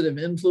positive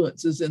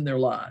influences in their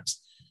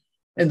lives.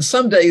 And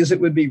some days it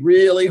would be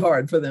really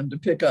hard for them to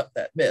pick up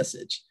that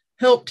message.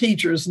 Help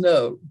teachers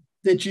know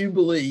that you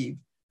believe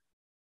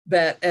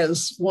that,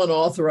 as one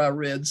author I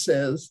read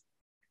says,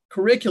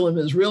 curriculum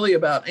is really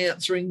about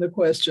answering the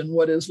question,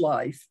 what is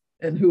life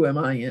and who am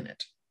I in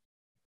it?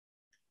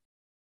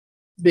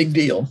 Big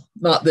deal,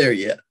 not there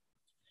yet.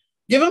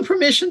 Give them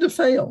permission to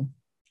fail.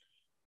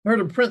 I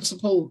heard a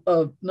principal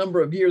a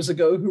number of years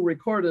ago who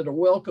recorded a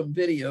welcome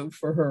video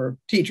for her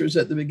teachers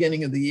at the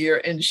beginning of the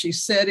year, and she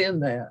said in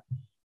that,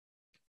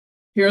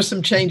 here are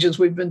some changes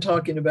we've been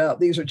talking about.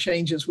 These are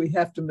changes we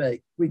have to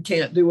make. We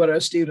can't do what our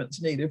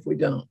students need if we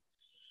don't.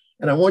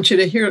 And I want you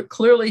to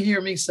clearly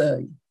hear me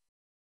say,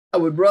 I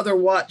would rather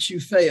watch you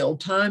fail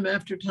time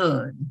after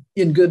time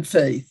in good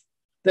faith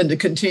than to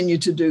continue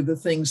to do the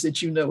things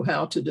that you know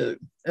how to do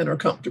and are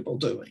comfortable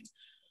doing.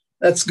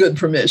 That's good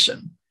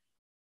permission.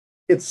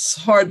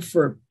 It's hard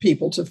for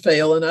people to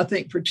fail, and I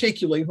think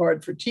particularly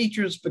hard for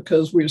teachers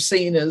because we're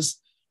seen as,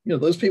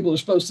 those people are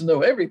supposed to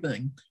know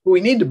everything. But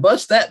we need to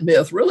bust that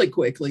myth really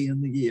quickly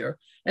in the year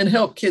and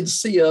help kids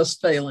see us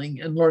failing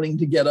and learning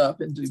to get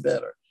up and do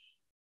better.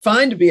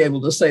 Fine to be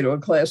able to say to a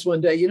class one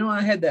day,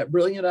 I had that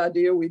brilliant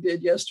idea we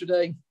did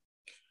yesterday,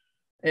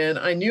 and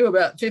I knew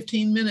about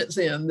 15 minutes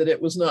in that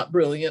it was not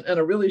brilliant, and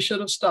I really should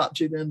have stopped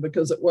you then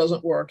because it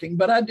wasn't working,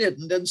 but I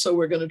didn't, and so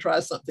we're going to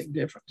try something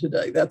different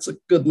today. That's a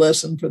good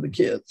lesson for the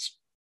kids.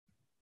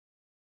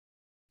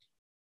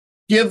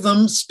 Give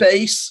them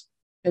space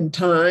and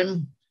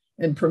time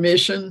and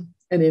permission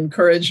and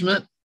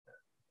encouragement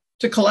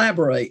to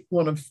collaborate.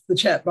 One of the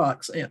chat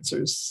box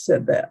answers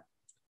said that.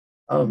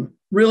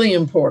 Really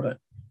important.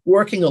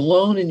 Working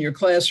alone in your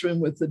classroom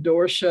with the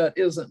door shut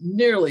isn't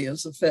nearly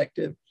as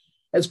effective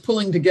as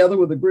pulling together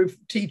with a group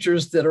of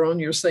teachers that are on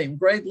your same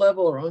grade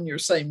level or on your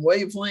same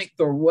wavelength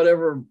or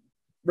whatever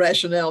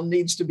rationale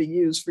needs to be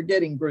used for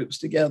getting groups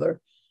together.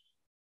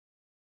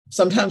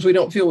 Sometimes we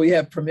don't feel we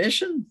have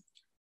permission.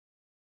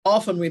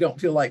 Often we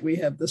don't feel like we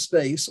have the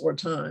space or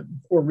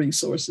time or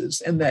resources,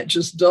 and that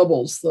just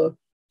doubles the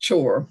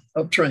chore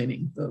of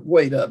training, the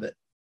weight of it.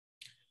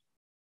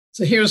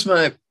 So here's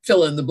my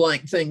fill in the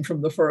blank thing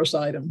from the first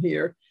item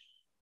here.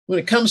 When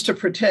it comes to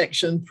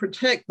protection,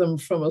 protect them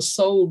from a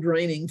soul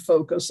draining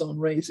focus on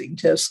raising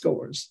test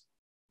scores.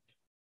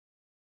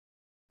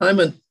 I'm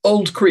an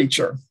old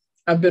creature.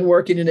 I've been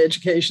working in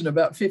education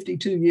about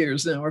 52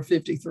 years now, or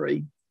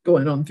 53,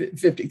 going on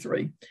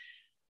 53.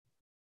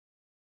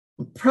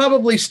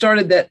 Probably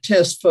started that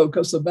test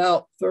focus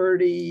about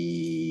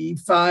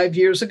 35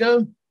 years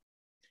ago.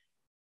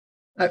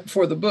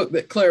 For the book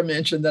that Claire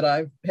mentioned that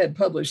I had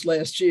published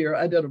last year,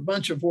 I did a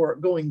bunch of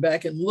work going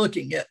back and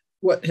looking at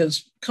what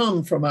has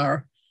come from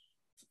our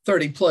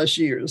 30 plus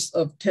years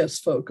of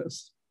test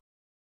focus.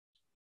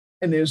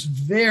 And there's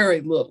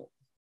very little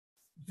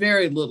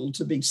very little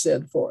to be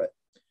said for it.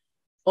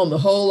 On the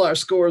whole, our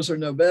scores are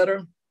no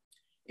better.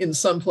 In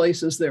some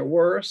places, they're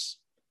worse.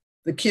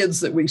 The kids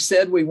that we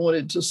said we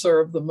wanted to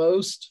serve the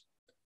most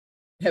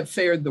have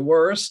fared the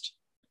worst.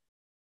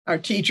 Our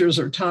teachers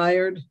are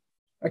tired.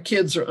 Our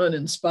kids are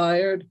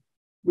uninspired.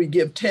 We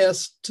give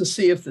tests to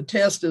see if the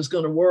test is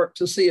going to work,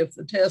 to see if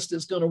the test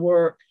is going to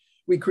work.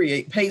 We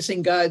create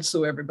pacing guides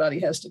so everybody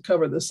has to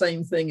cover the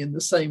same thing in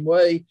the same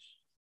way.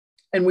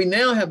 And we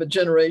now have a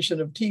generation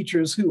of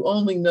teachers who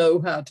only know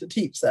how to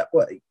teach that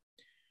way.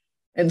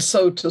 And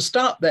so to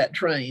stop that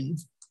train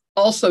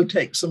also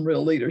takes some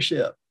real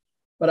leadership.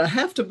 But I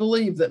have to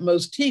believe that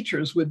most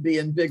teachers would be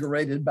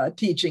invigorated by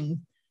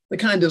teaching the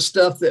kind of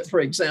stuff that, for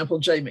example,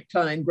 Jay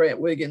McTighe and Grant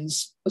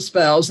Wiggins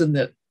espouse and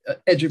that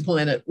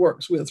EduPlanet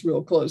works with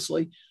real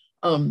closely,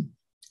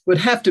 would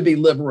have to be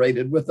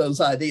liberated with those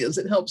ideas.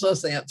 It helps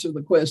us answer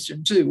the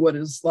question, too, what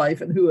is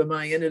life and who am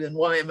I in it and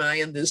why am I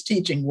in this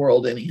teaching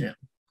world anyhow?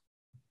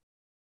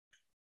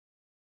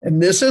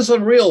 And this is a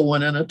real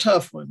one and a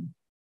tough one.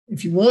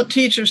 If you want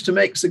teachers to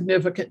make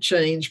significant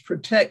change,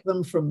 protect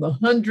them from the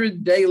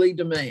 100 daily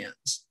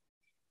demands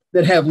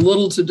that have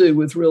little to do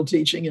with real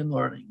teaching and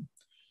learning.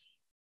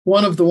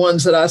 One of the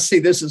ones that I see,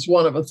 this is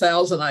one of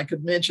 1,000 I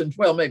could mention,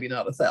 well, maybe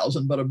not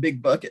 1,000, but a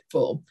big bucket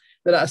full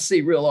that I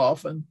see real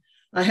often.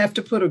 I have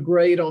to put a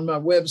grade on my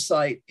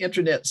website,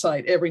 internet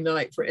site every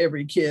night for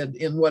every kid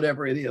in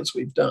whatever it is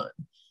we've done.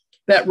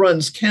 That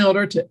runs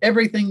counter to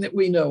everything that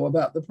we know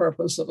about the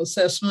purpose of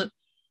assessment,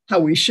 how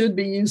we should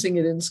be using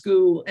it in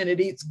school, and it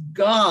eats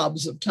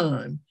gobs of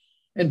time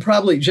and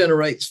probably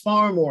generates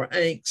far more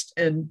angst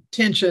and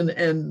tension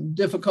and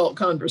difficult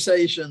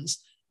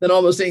conversations than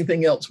almost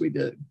anything else we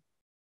do.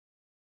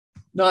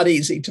 Not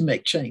easy to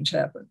make change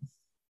happen.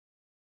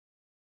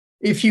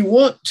 If you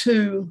want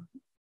to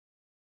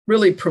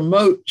really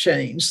promote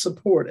change,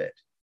 support it,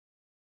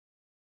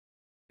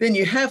 then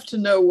you have to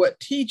know what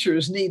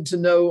teachers need to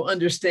know,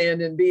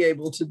 understand, and be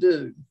able to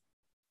do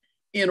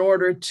in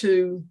order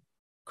to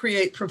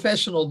create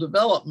professional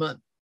development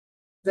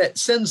that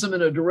sends them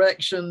in a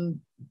direction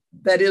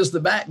that is the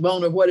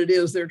backbone of what it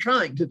is they're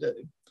trying to do.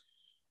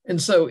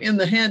 And so in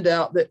the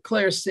handout that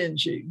Claire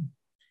sends you,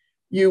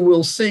 you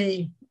will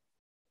see,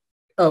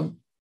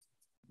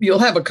 you'll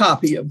have a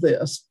copy of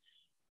this.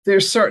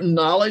 There's certain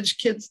knowledge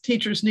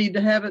teachers need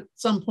to have at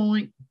some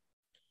point,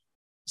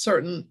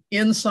 certain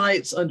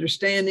insights,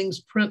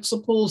 understandings,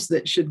 principles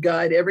that should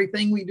guide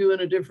everything we do in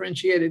a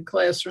differentiated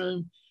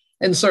classroom,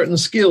 and certain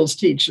skills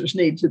teachers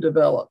need to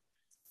develop.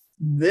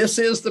 This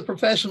is the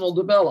professional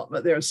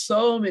development. There are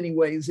so many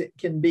ways it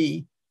can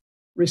be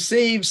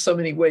received, so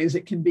many ways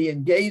it can be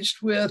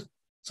engaged with,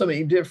 so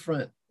many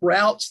different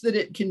routes that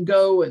it can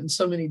go, and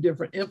so many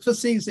different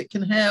emphases it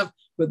can have.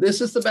 But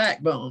this is the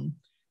backbone,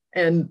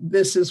 and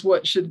this is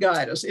what should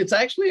guide us. It's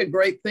actually a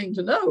great thing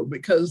to know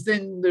because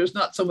then there's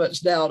not so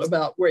much doubt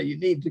about where you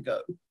need to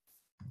go.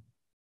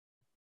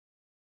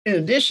 In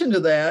addition to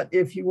that,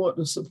 if you want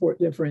to support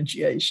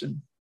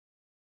differentiation,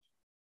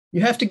 you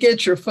have to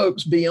get your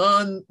folks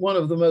beyond one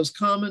of the most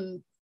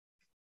common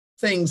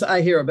things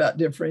I hear about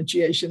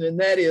differentiation, and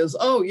that is,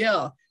 oh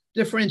yeah,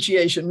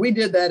 differentiation, we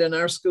did that in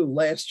our school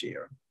last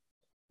year.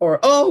 Or,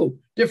 oh,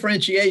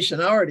 differentiation,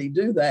 I already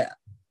do that.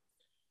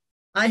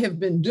 I have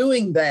been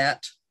doing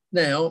that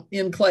now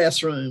in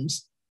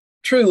classrooms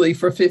truly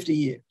for 50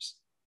 years.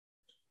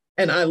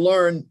 And I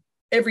learn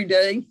every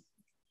day,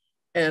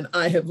 and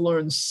I have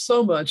learned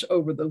so much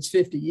over those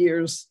 50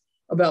 years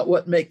about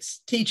what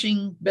makes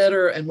teaching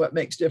better and what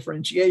makes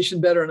differentiation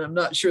better. And I'm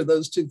not sure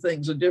those two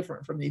things are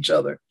different from each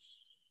other.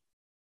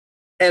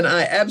 And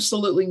I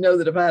absolutely know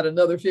that if I had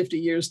another 50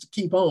 years to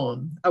keep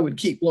on, I would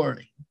keep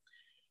learning.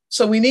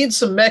 So we need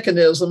some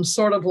mechanisms,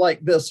 sort of like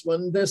this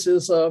one. This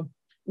is a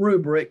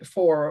rubric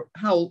for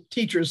how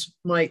teachers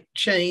might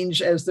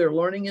change as their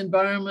learning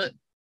environment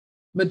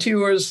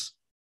matures,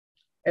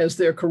 as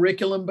their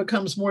curriculum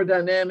becomes more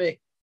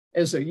dynamic,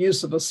 as their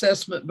use of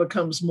assessment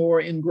becomes more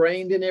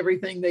ingrained in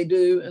everything they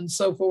do, and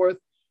so forth.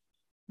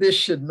 This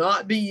should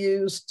not be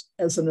used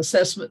as an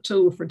assessment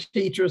tool for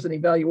teachers, an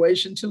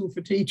evaluation tool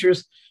for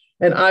teachers.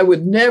 And I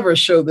would never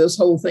show this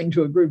whole thing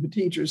to a group of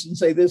teachers and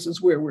say, this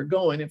is where we're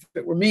going. If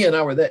it were me and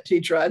I were that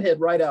teacher, I'd head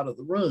right out of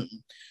the room.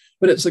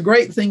 But it's a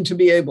great thing to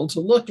be able to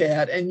look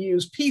at and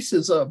use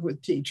pieces of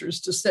with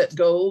teachers to set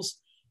goals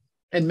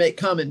and make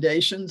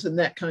commendations and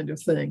that kind of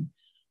thing.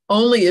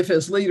 Only if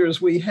as leaders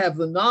we have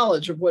the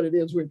knowledge of what it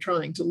is we're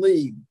trying to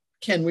lead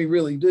can we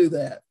really do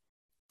that.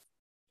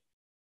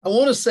 I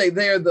want to say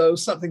there, though,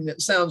 something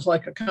that sounds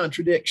like a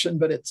contradiction,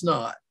 but it's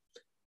not.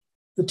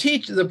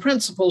 The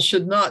principal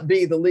should not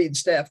be the lead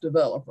staff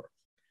developer.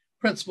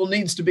 Principal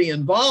needs to be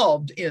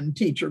involved in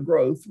teacher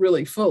growth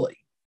really fully,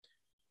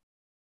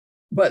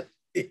 but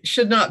it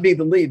should not be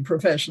the lead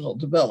professional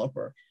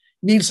developer.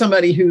 Need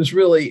somebody who's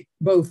really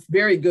both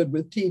very good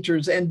with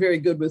teachers and very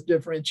good with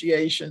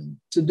differentiation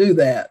to do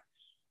that.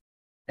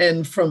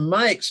 And from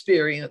my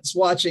experience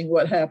watching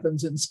what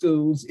happens in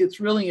schools, it's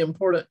really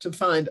important to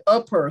find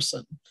a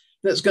person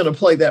that's going to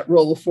play that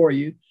role for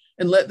you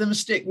and let them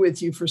stick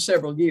with you for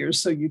several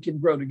years so you can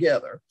grow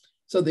together.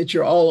 so that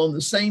you're all on the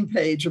same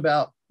page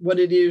about what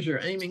it is you're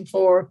aiming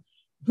for,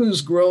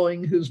 who's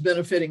growing, who's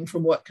benefiting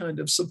from what kind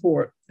of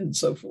support, and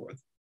so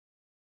forth.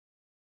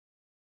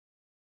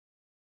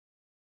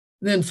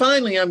 Then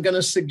finally, I'm going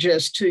to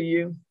suggest to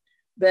you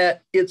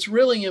that it's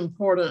really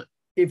important,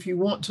 if you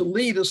want to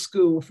lead a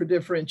school for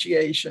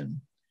differentiation,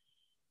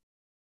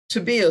 to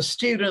be a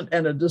student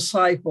and a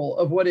disciple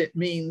of what it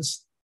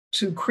means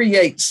to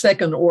create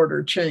second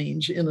order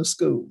change in a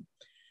school.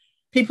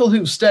 People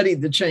who've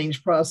studied the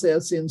change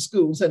process in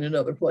schools and in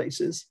other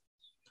places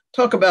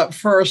talk about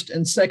first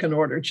and second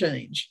order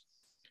change.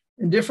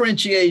 And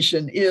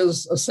differentiation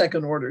is a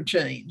second order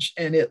change.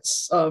 And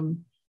it's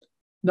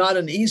not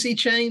an easy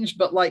change,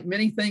 but like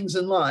many things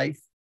in life,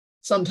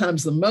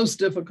 sometimes the most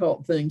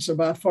difficult things are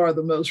by far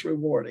the most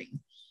rewarding.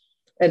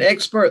 And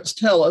experts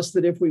tell us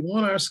that if we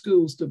want our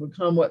schools to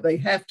become what they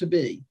have to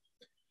be,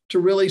 to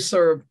really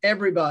serve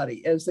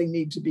everybody as they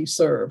need to be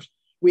served,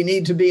 we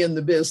need to be in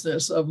the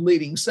business of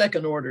leading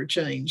second order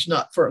change,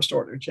 not first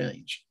order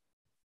change.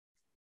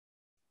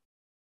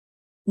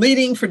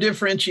 Leading for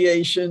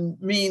differentiation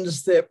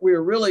means that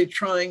we're really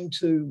trying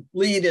to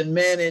lead and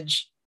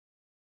manage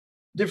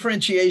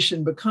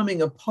differentiation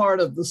becoming a part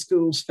of the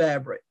school's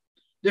fabric,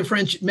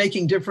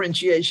 making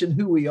differentiation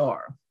who we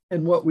are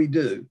and what we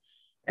do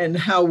and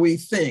how we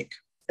think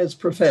as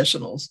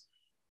professionals.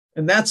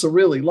 And that's a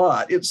really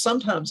lot. It's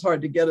sometimes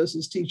hard to get us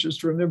as teachers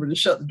to remember to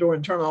shut the door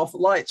and turn off the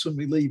lights when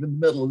we leave in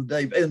the middle of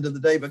the day, end of the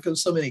day,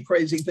 because so many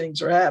crazy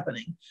things are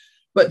happening.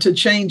 But to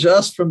change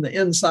us from the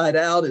inside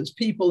out as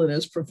people and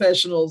as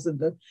professionals, and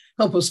to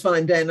help us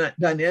find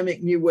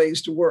dynamic new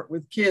ways to work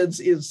with kids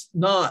is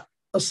not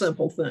a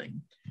simple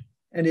thing.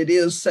 And it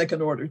is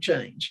second order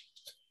change.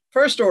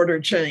 First order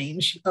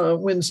change,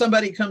 when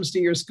somebody comes to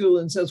your school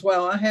and says,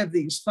 well, I have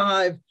these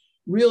 5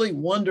 really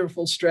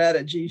wonderful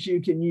strategies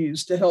you can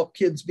use to help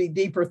kids be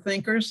deeper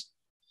thinkers.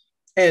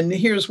 And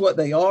here's what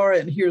they are,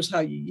 and here's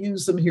how you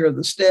use them. Here are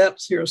the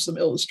steps. Here are some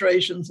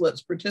illustrations.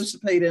 Let's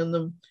participate in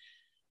them.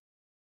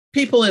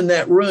 People in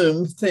that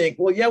room think,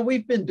 well, yeah,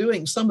 we've been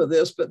doing some of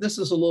this, but this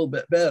is a little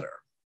bit better.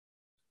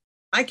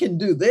 I can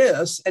do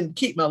this and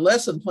keep my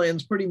lesson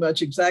plans pretty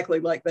much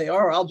exactly like they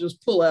are. I'll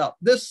just pull out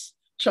this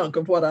chunk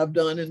of what I've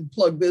done and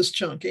plug this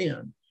chunk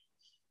in.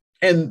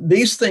 And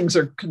these things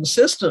are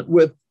consistent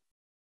with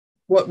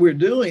what we're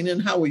doing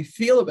and how we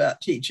feel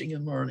about teaching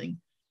and learning.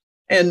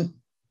 And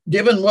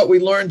given what we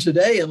learned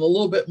today and a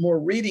little bit more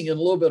reading and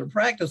a little bit of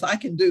practice, I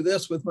can do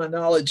this with my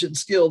knowledge and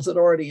skills that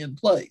are already in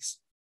place.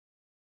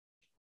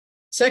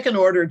 Second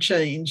order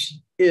change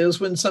is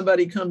when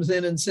somebody comes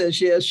in and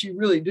says, yes, you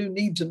really do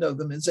need to know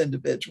them as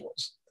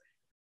individuals.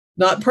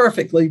 Not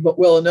perfectly, but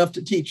well enough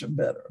to teach them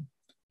better.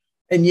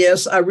 And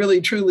yes, I really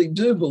truly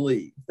do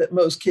believe that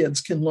most kids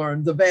can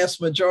learn, the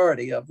vast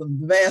majority of them,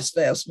 the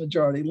vast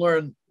majority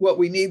learn what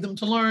we need them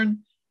to learn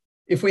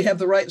if we have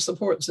the right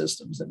support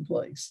systems in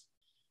place.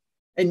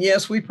 And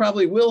yes, we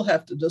probably will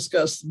have to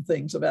discuss some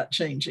things about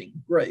changing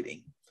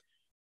grading.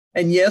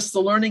 And yes, the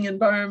learning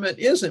environment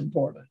is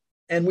important.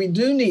 And we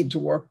do need to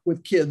work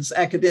with kids'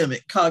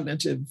 academic,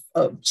 cognitive,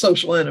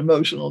 social, and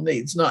emotional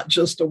needs, not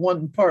just a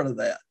one part of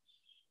that.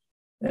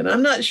 And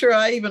I'm not sure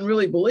I even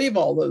really believe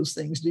all those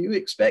things. Do you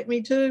expect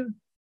me to?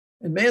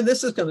 And man,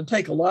 this is going to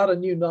take a lot of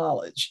new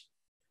knowledge.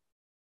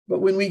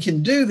 But when we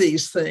can do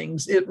these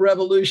things, it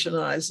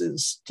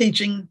revolutionizes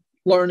teaching,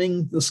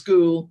 learning, the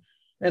school.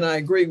 And I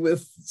agree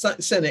with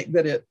Sinek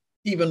that it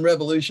even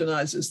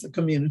revolutionizes the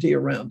community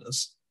around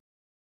us.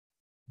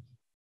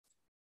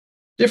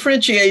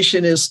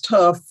 Differentiation is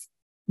tough,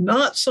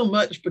 not so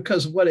much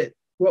because of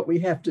what we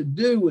have to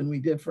do when we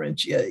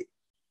differentiate.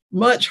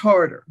 Much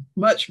harder,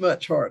 much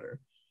harder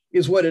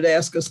is what it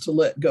asks us to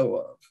let go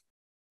of.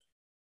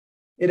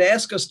 It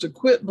asks us to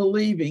quit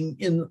believing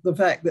in the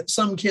fact that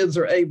some kids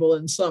are able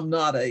and some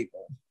not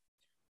able,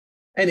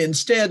 and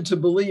instead to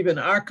believe in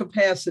our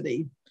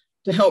capacity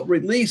to help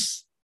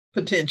release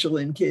potential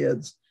in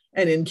kids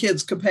and in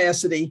kids'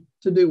 capacity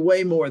to do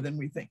way more than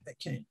we think they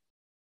can.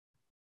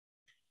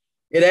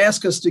 It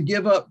asks us to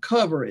give up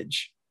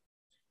coverage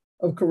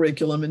of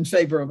curriculum in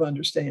favor of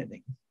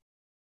understanding.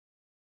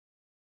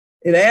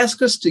 It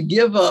asks us to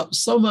give up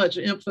so much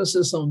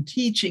emphasis on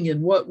teaching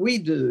and what we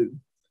do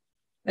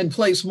and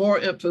place more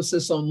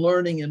emphasis on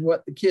learning and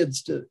what the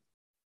kids do.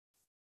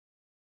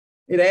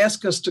 It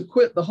asks us to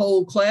quit the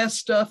whole class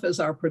stuff as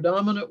our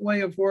predominant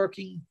way of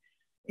working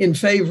in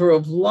favor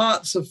of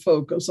lots of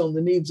focus on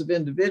the needs of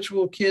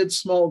individual kids,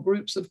 small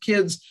groups of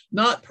kids,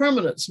 not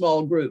permanent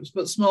small groups,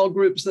 but small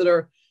groups that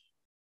are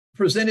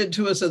presented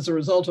to us as a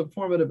result of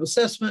formative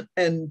assessment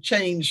and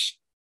change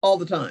all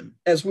the time,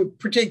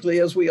 particularly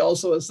as we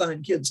also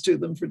assign kids to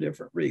them for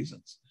different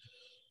reasons.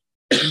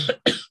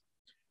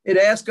 It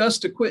asks us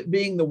to quit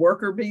being the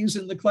worker bees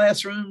in the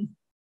classroom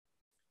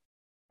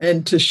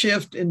and to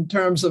shift in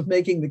terms of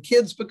making the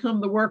kids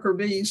become the worker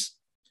bees.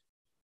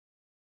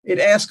 It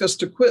asks us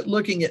to quit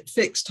looking at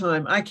fixed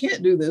time. I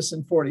can't do this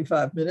in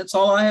 45 minutes.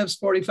 All I have is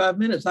 45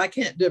 minutes. I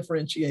can't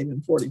differentiate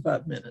in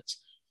 45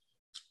 minutes.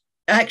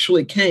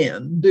 Actually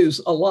can do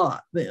a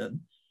lot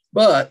then,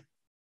 but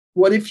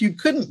What if you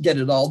couldn't get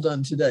it all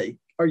done today?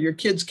 Are your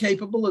kids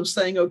capable of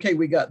saying, okay,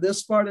 we got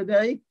this far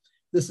today.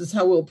 This is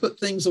how we'll put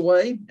things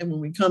away. And when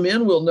we come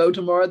in, we'll know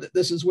tomorrow that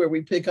this is where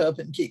we pick up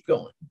and keep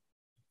going.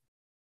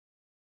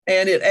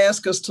 And it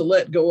asks us to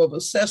let go of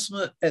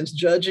assessment as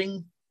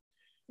judging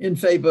in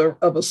favor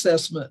of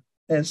assessment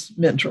as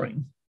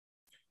mentoring.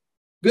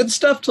 Good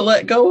stuff to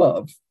let go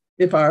of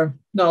if our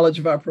knowledge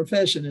of our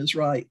profession is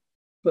right,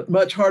 but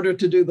much harder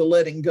to do the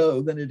letting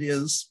go than it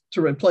is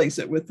to replace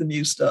it with the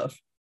new stuff.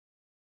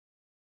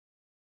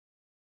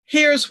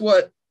 Here's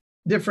what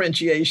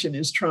differentiation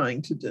is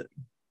trying to do,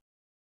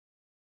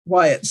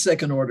 why it's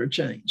second order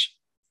change.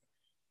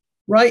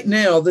 Right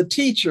now, the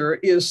teacher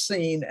is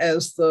seen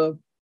as the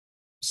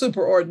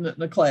superordinate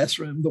in a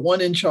classroom, the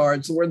one in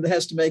charge, the one that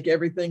has to make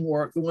everything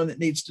work, the one that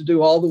needs to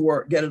do all the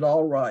work, get it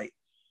all right.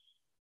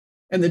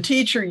 And the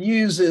teacher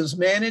uses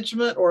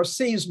management or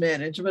sees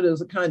management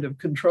as a kind of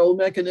control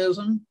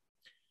mechanism,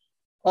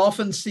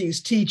 often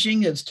sees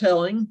teaching as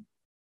telling,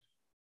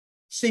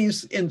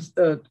 sees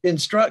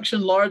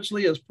instruction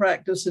largely as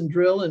practice and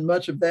drill, and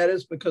much of that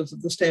is because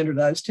of the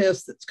standardized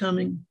test that's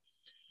coming.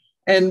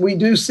 And we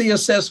do see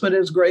assessment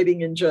as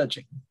grading and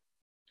judging.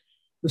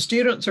 The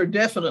students are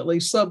definitely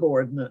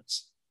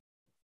subordinates,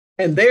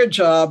 and their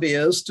job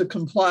is to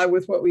comply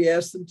with what we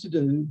ask them to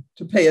do,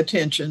 to pay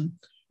attention,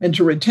 and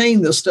to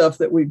retain the stuff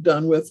that we've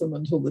done with them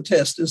until the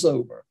test is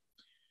over.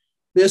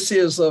 This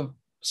is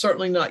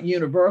certainly not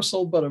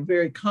universal, but a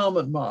very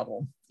common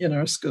model in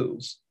our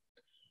schools.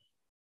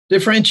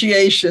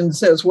 Differentiation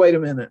says, wait a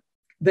minute,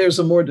 there's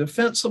a more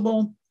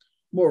defensible,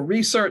 more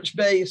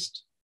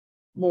research-based,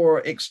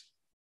 more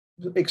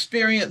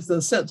experience,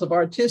 the sense of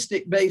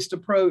artistic-based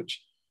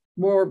approach,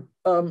 more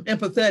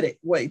empathetic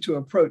way to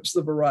approach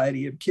the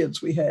variety of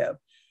kids we have.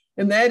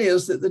 And that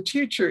is that the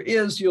teacher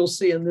is, you'll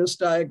see in this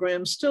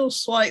diagram, still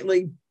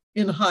slightly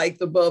in height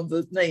above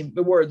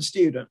the word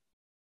student,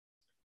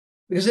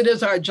 because it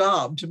is our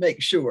job to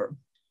make sure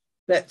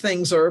that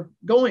things are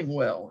going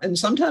well. And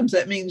sometimes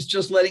that means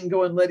just letting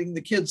go and letting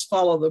the kids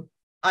follow the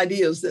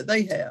ideas that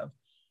they have.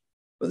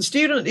 But the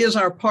student is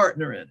our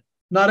partner in it,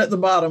 not at the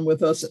bottom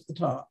with us at the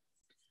top.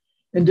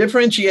 And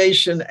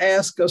differentiation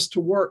asks us to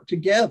work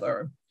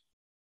together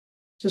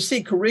to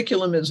see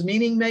curriculum as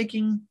meaning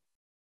making,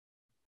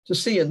 to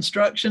see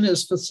instruction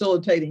as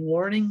facilitating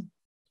learning,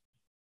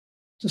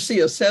 to see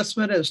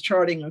assessment as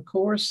charting a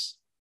course,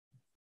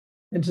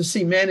 and to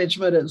see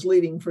management as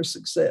leading for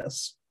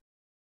success.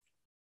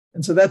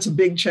 And so that's a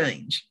big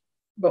change,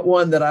 but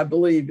one that I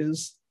believe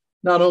is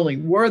not only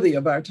worthy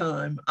of our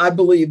time, I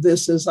believe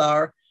this is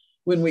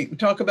when we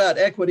talk about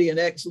equity and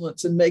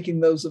excellence and making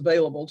those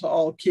available to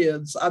all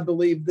kids, I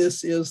believe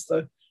this is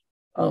the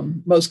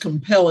most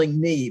compelling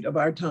need of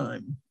our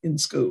time in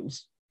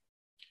schools.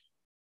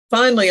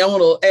 Finally, I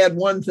want to add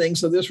one thing.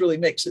 So this really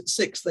makes it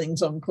 6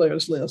 things on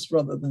Claire's list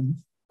rather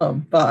than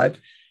 5.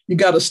 You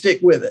got to stick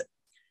with it.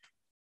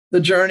 The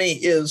journey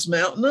is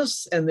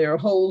mountainous, and there are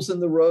holes in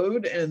the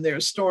road, and there are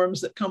storms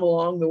that come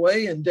along the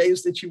way, and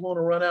days that you want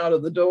to run out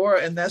of the door.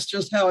 And that's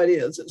just how it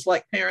is. It's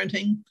like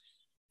parenting,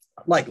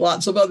 like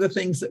lots of other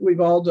things that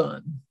we've all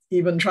done,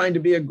 even trying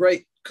to be a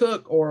great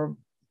cook or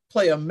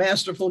play a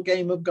masterful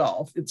game of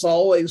golf. It's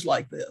always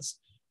like this.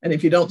 And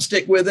if you don't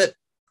stick with it,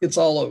 it's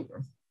all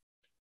over.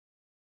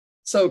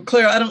 So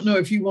Claire, I don't know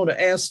if you want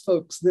to ask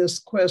folks this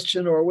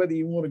question or whether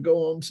you want to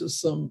go on to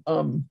some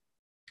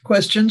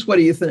questions. What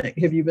do you think?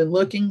 Have you been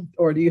looking,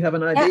 or do you have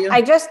an idea? Yeah,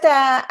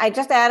 I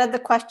just added the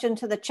question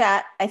to the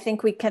chat. I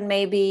think we can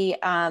maybe,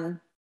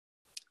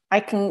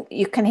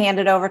 you can hand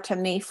it over to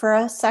me for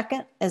a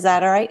second. Is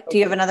that all right? Okay. Do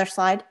you have another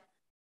slide?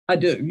 I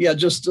do. Yeah,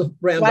 just to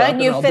round up. Why don't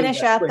you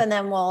finish up and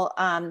then we'll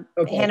hand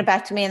it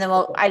back to me, and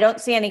then I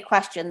don't see any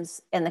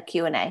questions in the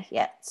Q&A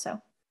yet.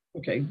 So.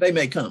 Okay, they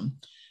may come.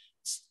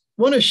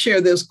 I want to share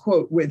this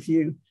quote with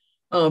you.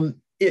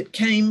 It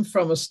came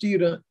from a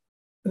student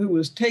who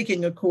was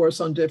taking a course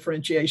on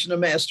differentiation, a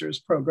master's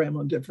program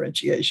on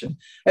differentiation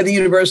at the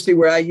university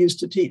where I used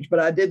to teach, but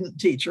I didn't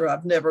teach her.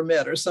 I've never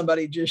met her.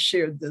 Somebody just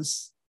shared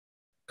this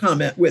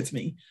comment with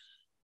me.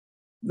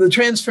 The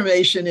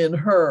transformation in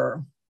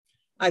her,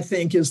 I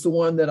think, is the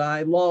one that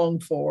I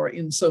long for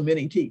in so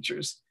many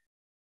teachers.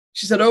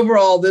 She said,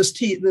 overall, this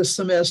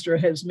semester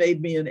has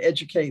made me an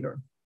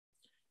educator.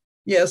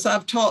 Yes,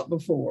 I've taught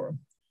before,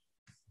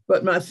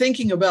 but my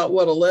thinking about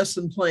what a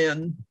lesson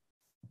plan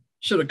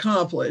should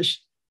accomplish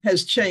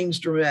has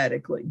changed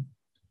dramatically.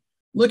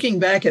 Looking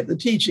back at the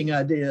teaching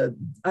I did,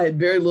 I had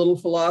very little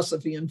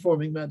philosophy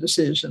informing my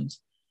decisions.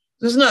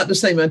 This is not to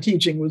say my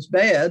teaching was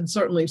bad.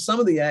 Certainly some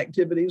of the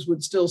activities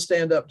would still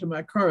stand up to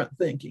my current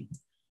thinking,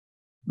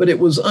 but it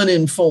was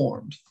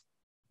uninformed.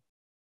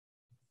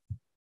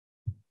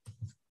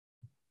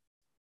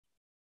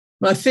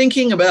 My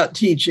thinking about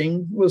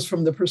teaching was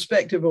from the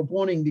perspective of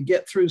wanting to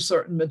get through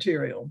certain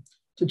material,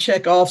 to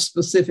check off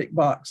specific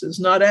boxes,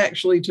 not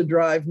actually to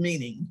drive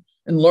meaning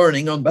and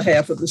learning on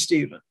behalf of the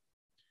student.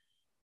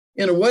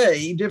 In a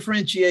way,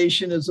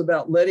 differentiation is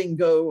about letting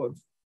go of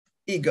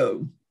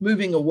ego,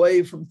 moving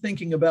away from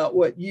thinking about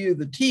what you,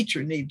 the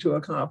teacher, need to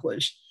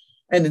accomplish,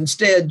 and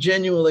instead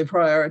genuinely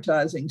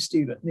prioritizing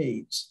student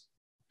needs.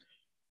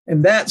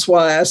 And that's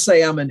why I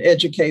say I'm an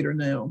educator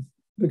now,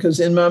 because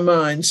in my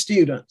mind,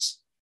 students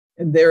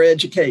and their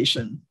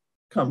education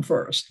come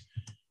first.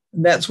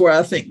 And that's where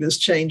I think this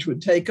change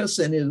would take us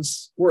and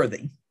is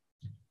worthy.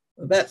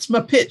 That's my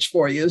pitch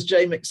for you. As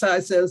Jay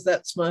McSy says,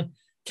 that's my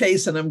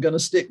case, and I'm going to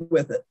stick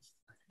with it.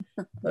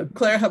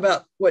 Claire, how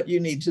about what you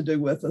need to do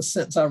with us,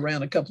 since I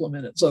ran a couple of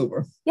minutes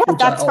over? Yeah,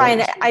 that's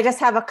fine. I just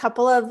have a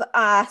couple of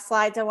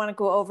slides I want to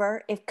go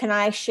over. Can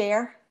I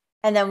share?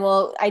 And then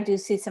I do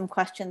see some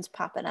questions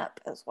popping up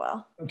as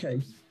well.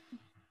 Okay.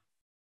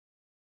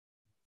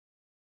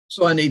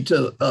 So I need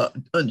to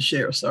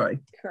unshare, sorry.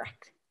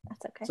 Correct.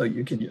 That's okay. So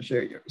you can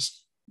share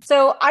yours.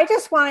 So I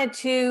just wanted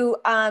to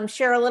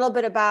share a little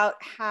bit about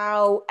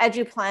how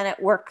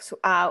EduPlanet works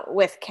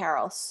with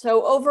Carol.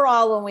 So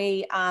overall, when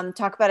we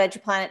talk about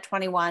EduPlanet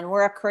 21,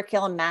 we're a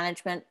curriculum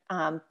management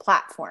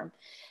platform.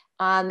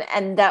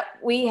 And that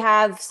we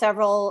have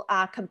several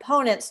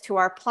components to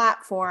our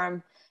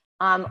platform,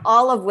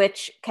 all of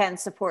which can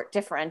support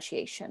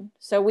differentiation.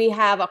 So we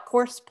have a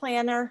course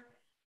planner.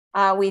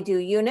 We do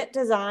unit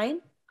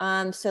design.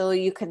 So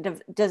you can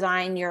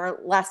design your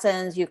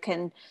lessons. You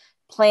can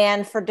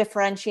plan for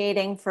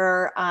differentiating,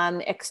 for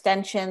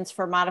extensions,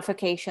 for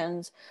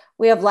modifications.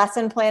 We have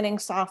lesson planning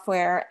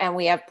software, and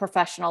we have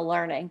professional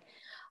learning.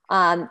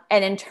 And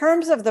in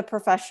terms of the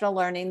professional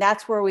learning,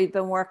 that's where we've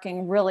been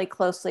working really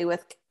closely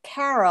with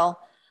Carol,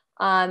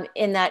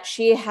 in that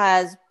she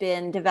has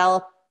been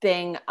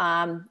developing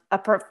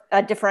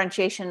a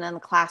differentiation in the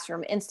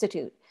classroom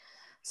institute.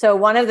 So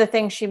one of the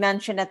things she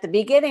mentioned at the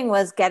beginning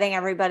was getting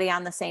everybody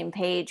on the same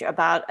page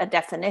about a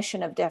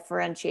definition of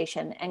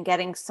differentiation and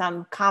getting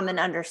some common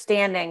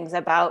understandings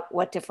about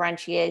what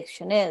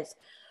differentiation is.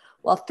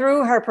 Well,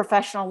 through her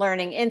Professional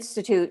Learning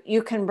Institute,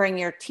 you can bring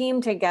your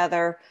team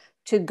together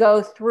to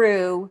go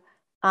through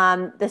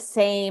the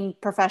same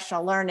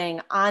professional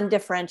learning on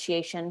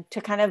differentiation to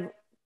kind of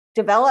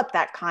develop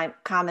that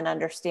common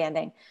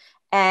understanding.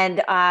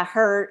 And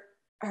her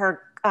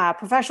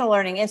Professional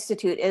Learning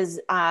Institute is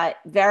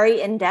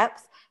very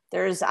in-depth.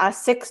 There's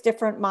 6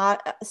 different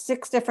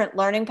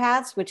learning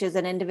paths, which is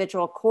an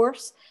individual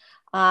course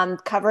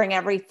covering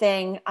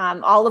everything,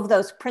 all of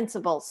those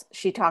principles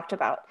she talked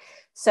about.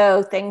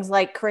 So things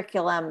like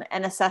curriculum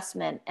and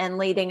assessment and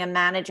leading and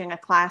managing a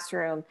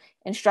classroom,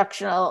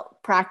 instructional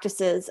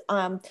practices.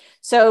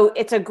 So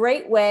it's a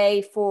great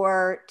way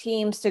for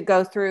teams to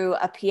go through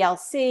a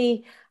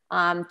PLC,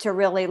 to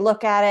really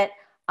look at it.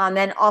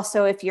 And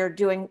also, if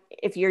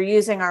you're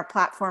using our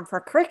platform for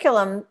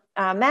curriculum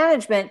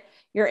management,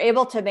 you're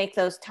able to make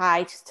those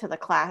ties to the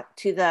class,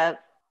 to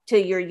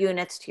your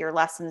units, to your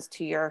lessons,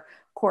 to your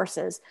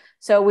courses.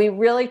 So we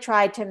really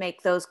tried to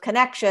make those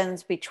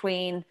connections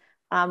between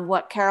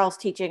what Carol's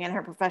teaching in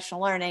her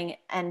professional learning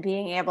and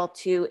being able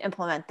to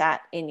implement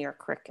that in your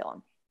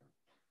curriculum.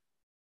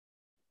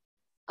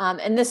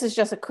 And this is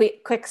just a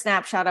quick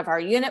snapshot of our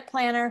unit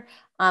planner.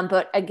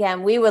 But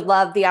again, we would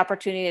love the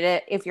opportunity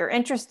to, if you're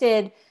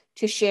interested,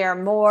 to share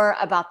more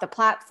about the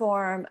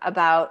platform,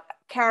 about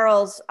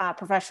Carol's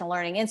Professional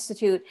Learning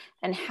Institute,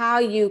 and how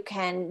you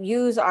can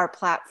use our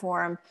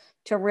platform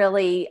to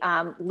really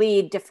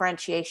lead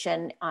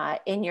differentiation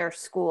in your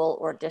school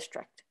or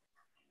district.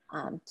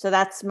 So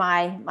that's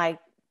my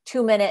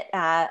 2-minute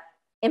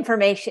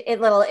information, a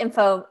little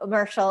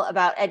infomercial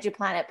about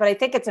EduPlanet. But I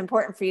think it's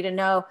important for you to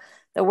know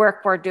the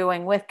work we're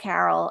doing with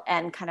Carol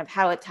and kind of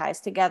how it ties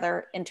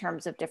together in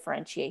terms of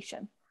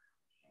differentiation.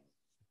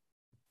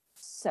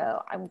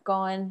 So I'm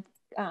going,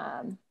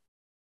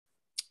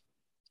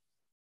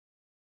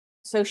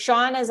 so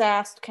Sean has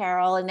asked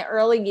Carol, in the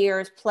early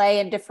years, play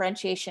and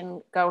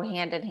differentiation go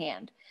hand in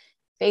hand.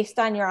 Based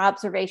on your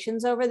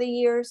observations over the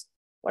years,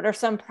 what are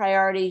some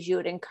priorities you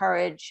would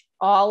encourage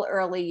all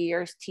early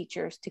years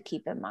teachers to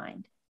keep in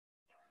mind?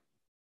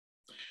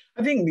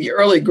 I think the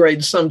early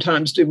grades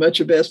sometimes do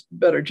much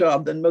better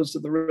job than most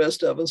of the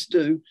rest of us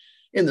do,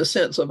 in the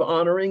sense of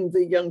honoring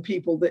the young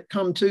people that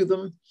come to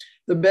them.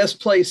 The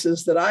best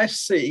places that I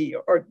see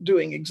are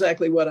doing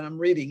exactly what I'm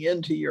reading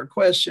into your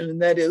question,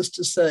 and that is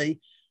to say,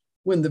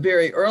 when the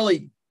very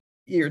early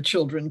year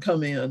children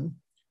come in,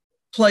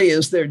 play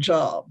is their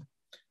job.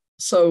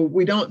 So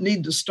we don't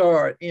need to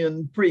start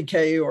in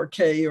pre-K or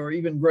K or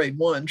even grade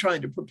 1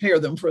 trying to prepare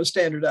them for a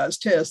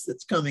standardized test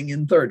that's coming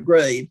in 3rd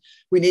grade.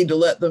 We need to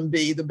let them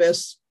be the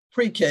best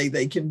pre-K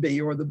they can be,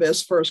 or the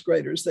best first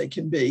graders they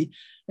can be,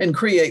 and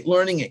create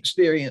learning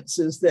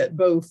experiences that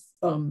both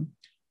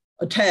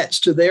attach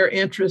to their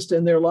interest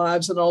in their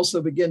lives and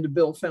also begin to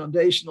build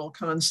foundational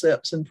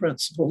concepts and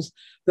principles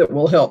that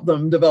will help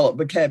them develop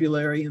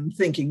vocabulary and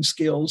thinking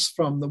skills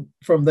from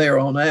there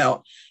on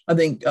out. I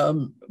think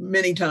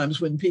many times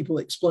when people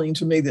explain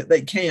to me that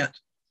they can't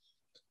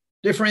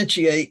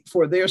differentiate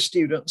for their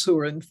students who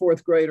are in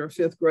 4th grade or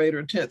 5th grade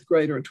or 10th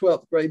grade or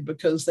 12th grade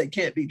because they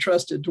can't be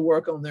trusted to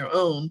work on their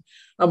own,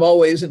 I'm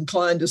always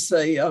inclined to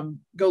say,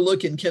 go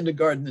look in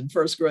kindergarten and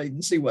 1st grade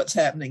and see what's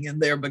happening in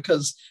there,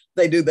 because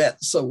they do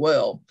that so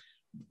well.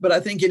 But I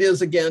think it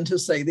is, again, to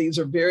say these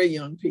are very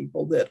young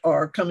people that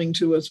are coming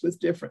to us with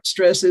different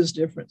stresses,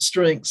 different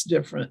strengths,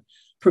 different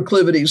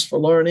proclivities for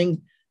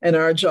learning. And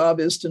our job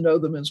is to know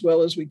them as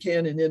well as we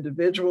can in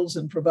individuals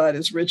and provide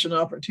as rich an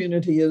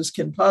opportunity as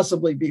can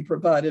possibly be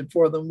provided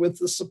for them with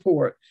the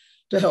support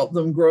to help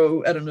them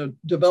grow at a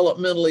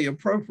developmentally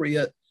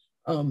appropriate,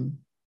 in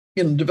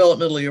a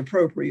developmentally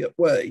appropriate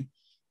way,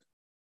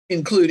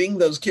 including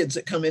those kids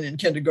that come in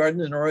kindergarten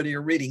and already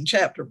are reading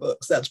chapter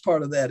books. That's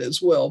part of that as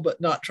well,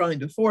 but not trying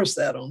to force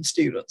that on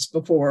students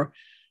before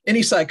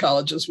any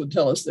psychologist would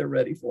tell us they're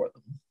ready for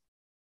them.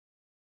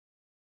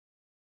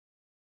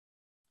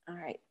 All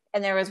right.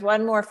 And there was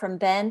one more from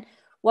Ben.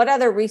 What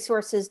other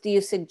resources do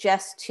you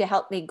suggest to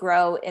help me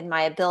grow in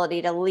my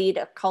ability to lead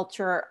a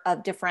culture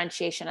of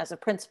differentiation as a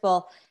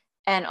principal,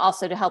 and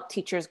also to help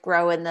teachers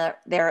grow in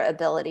their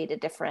ability to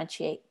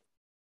differentiate?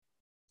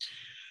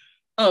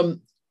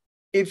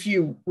 If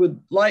you would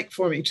like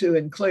for me to,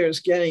 in Claire's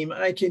game,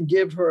 I can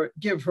give her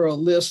a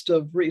list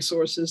of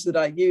resources that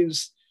I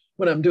use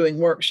when I'm doing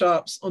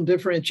workshops on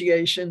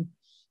differentiation.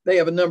 They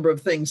have a number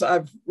of things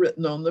I've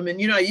written on them. And,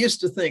 I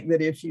used to think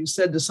that if you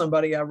said to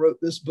somebody, I wrote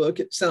this book,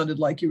 it sounded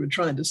like you were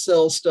trying to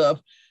sell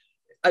stuff.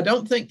 I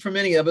don't think for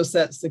many of us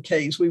that's the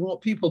case. We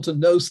want people to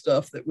know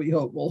stuff that we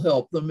hope will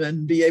help them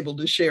and be able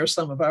to share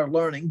some of our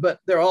learning. But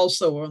there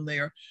also on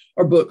there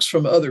are books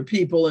from other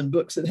people and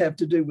books that have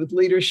to do with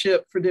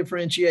leadership for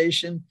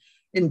differentiation,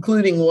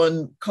 including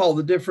one called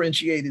The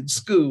Differentiated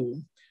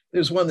School.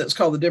 There's one that's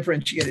called The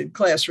Differentiated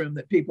Classroom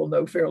that people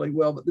know fairly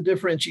well, but The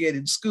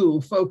Differentiated School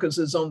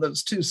focuses on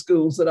those two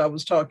schools that I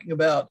was talking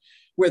about,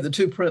 where the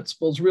two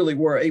principals really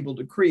were able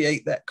to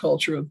create that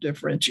culture of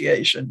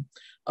differentiation.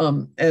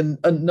 And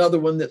another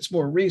one that's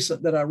more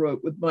recent that I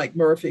wrote with Mike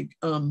Murphy,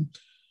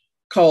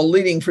 called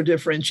Leading for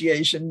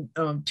Differentiation,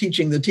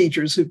 Teaching the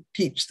Teachers Who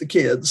Teach the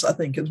Kids, I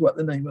think is what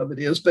the name of it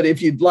is. But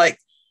if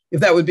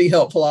that would be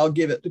helpful, I'll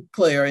give it to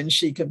Claire and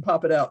she can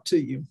pop it out to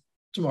you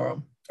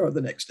tomorrow or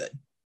the next day.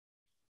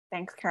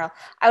 Thanks, Carol.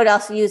 I would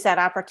also use that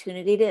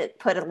opportunity to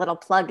put a little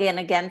plug in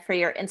again for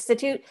your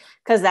institute,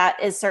 because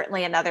that is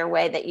certainly another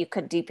way that you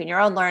could deepen your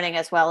own learning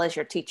as well as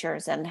your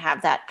teachers and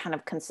have that kind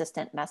of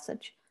consistent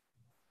message.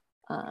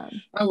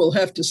 I will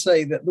have to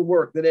say that the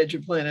work that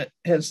EduPlanet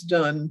has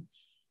done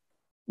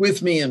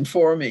with me and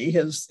for me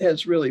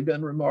has really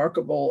been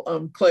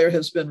remarkable. Claire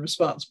has been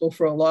responsible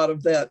for a lot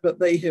of that, but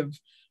they have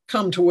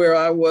come to where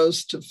I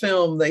was to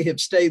film. They have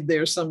stayed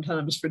there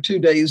sometimes for 2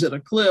 days at a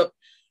clip.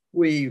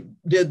 We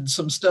did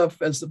some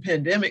stuff as the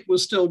pandemic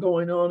was still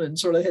going on and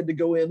sort of had to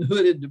go in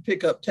hooded to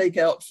pick up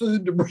takeout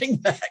food to bring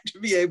back to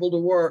be able to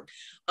work.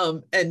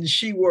 And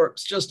she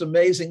works just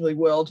amazingly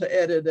well to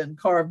edit and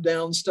carve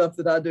down stuff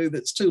that I do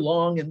that's too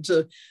long and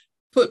to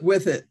put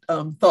with it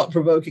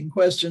thought-provoking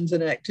questions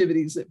and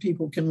activities that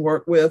people can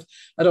work with.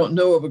 I don't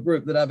know of a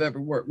group that I've ever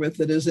worked with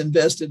that has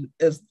invested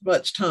as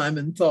much time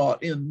and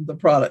thought in the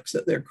products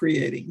that they're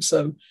creating.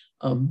 So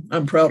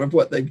I'm proud of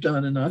what they've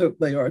done, and I hope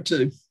they are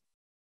too.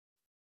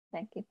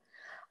 Thank you.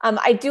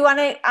 I do want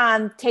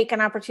to take an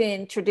opportunity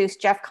to introduce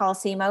Jeff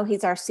Colosimo.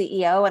 He's our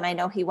CEO, and I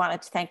know he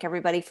wanted to thank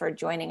everybody for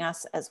joining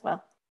us as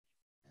well.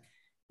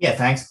 Yeah,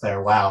 thanks,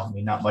 Claire. Wow, I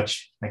mean, not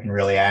much I can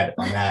really add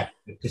on that.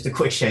 Just a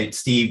quick shout,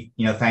 Steve.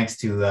 Thanks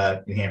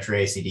to New Hampshire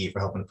ASCD for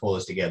helping pull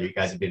this together. You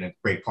guys have been a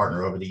great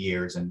partner over the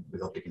years, and we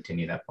hope to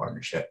continue that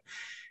partnership.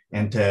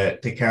 And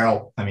to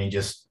Carol, I mean,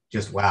 just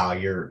wow,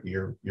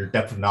 your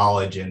depth of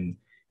knowledge and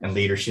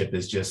leadership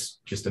is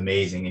just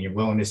amazing, and your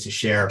willingness to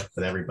share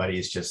with everybody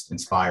is just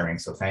inspiring.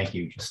 So thank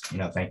you.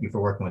 Thank you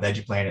for working with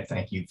EduPlanet.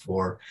 Thank you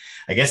for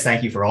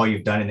all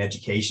you've done in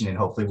education, and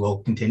hopefully we'll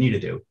continue to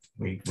do.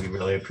 We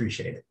really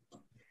appreciate it.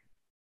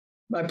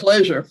 My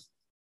pleasure.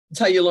 It's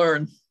how you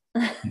learn.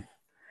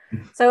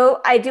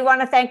 So I do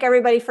want to thank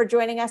everybody for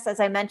joining us.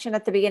 As I mentioned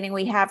at the beginning,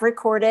 we have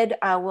recorded.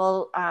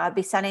 We'll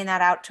be sending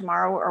that out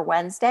tomorrow or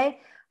Wednesday,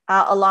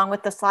 along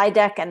with the slide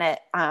deck, and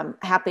I'm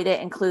happy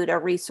to include a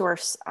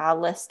resource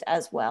list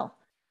as well.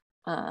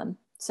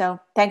 So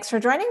thanks for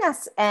joining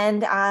us,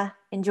 and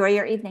enjoy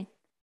your evening.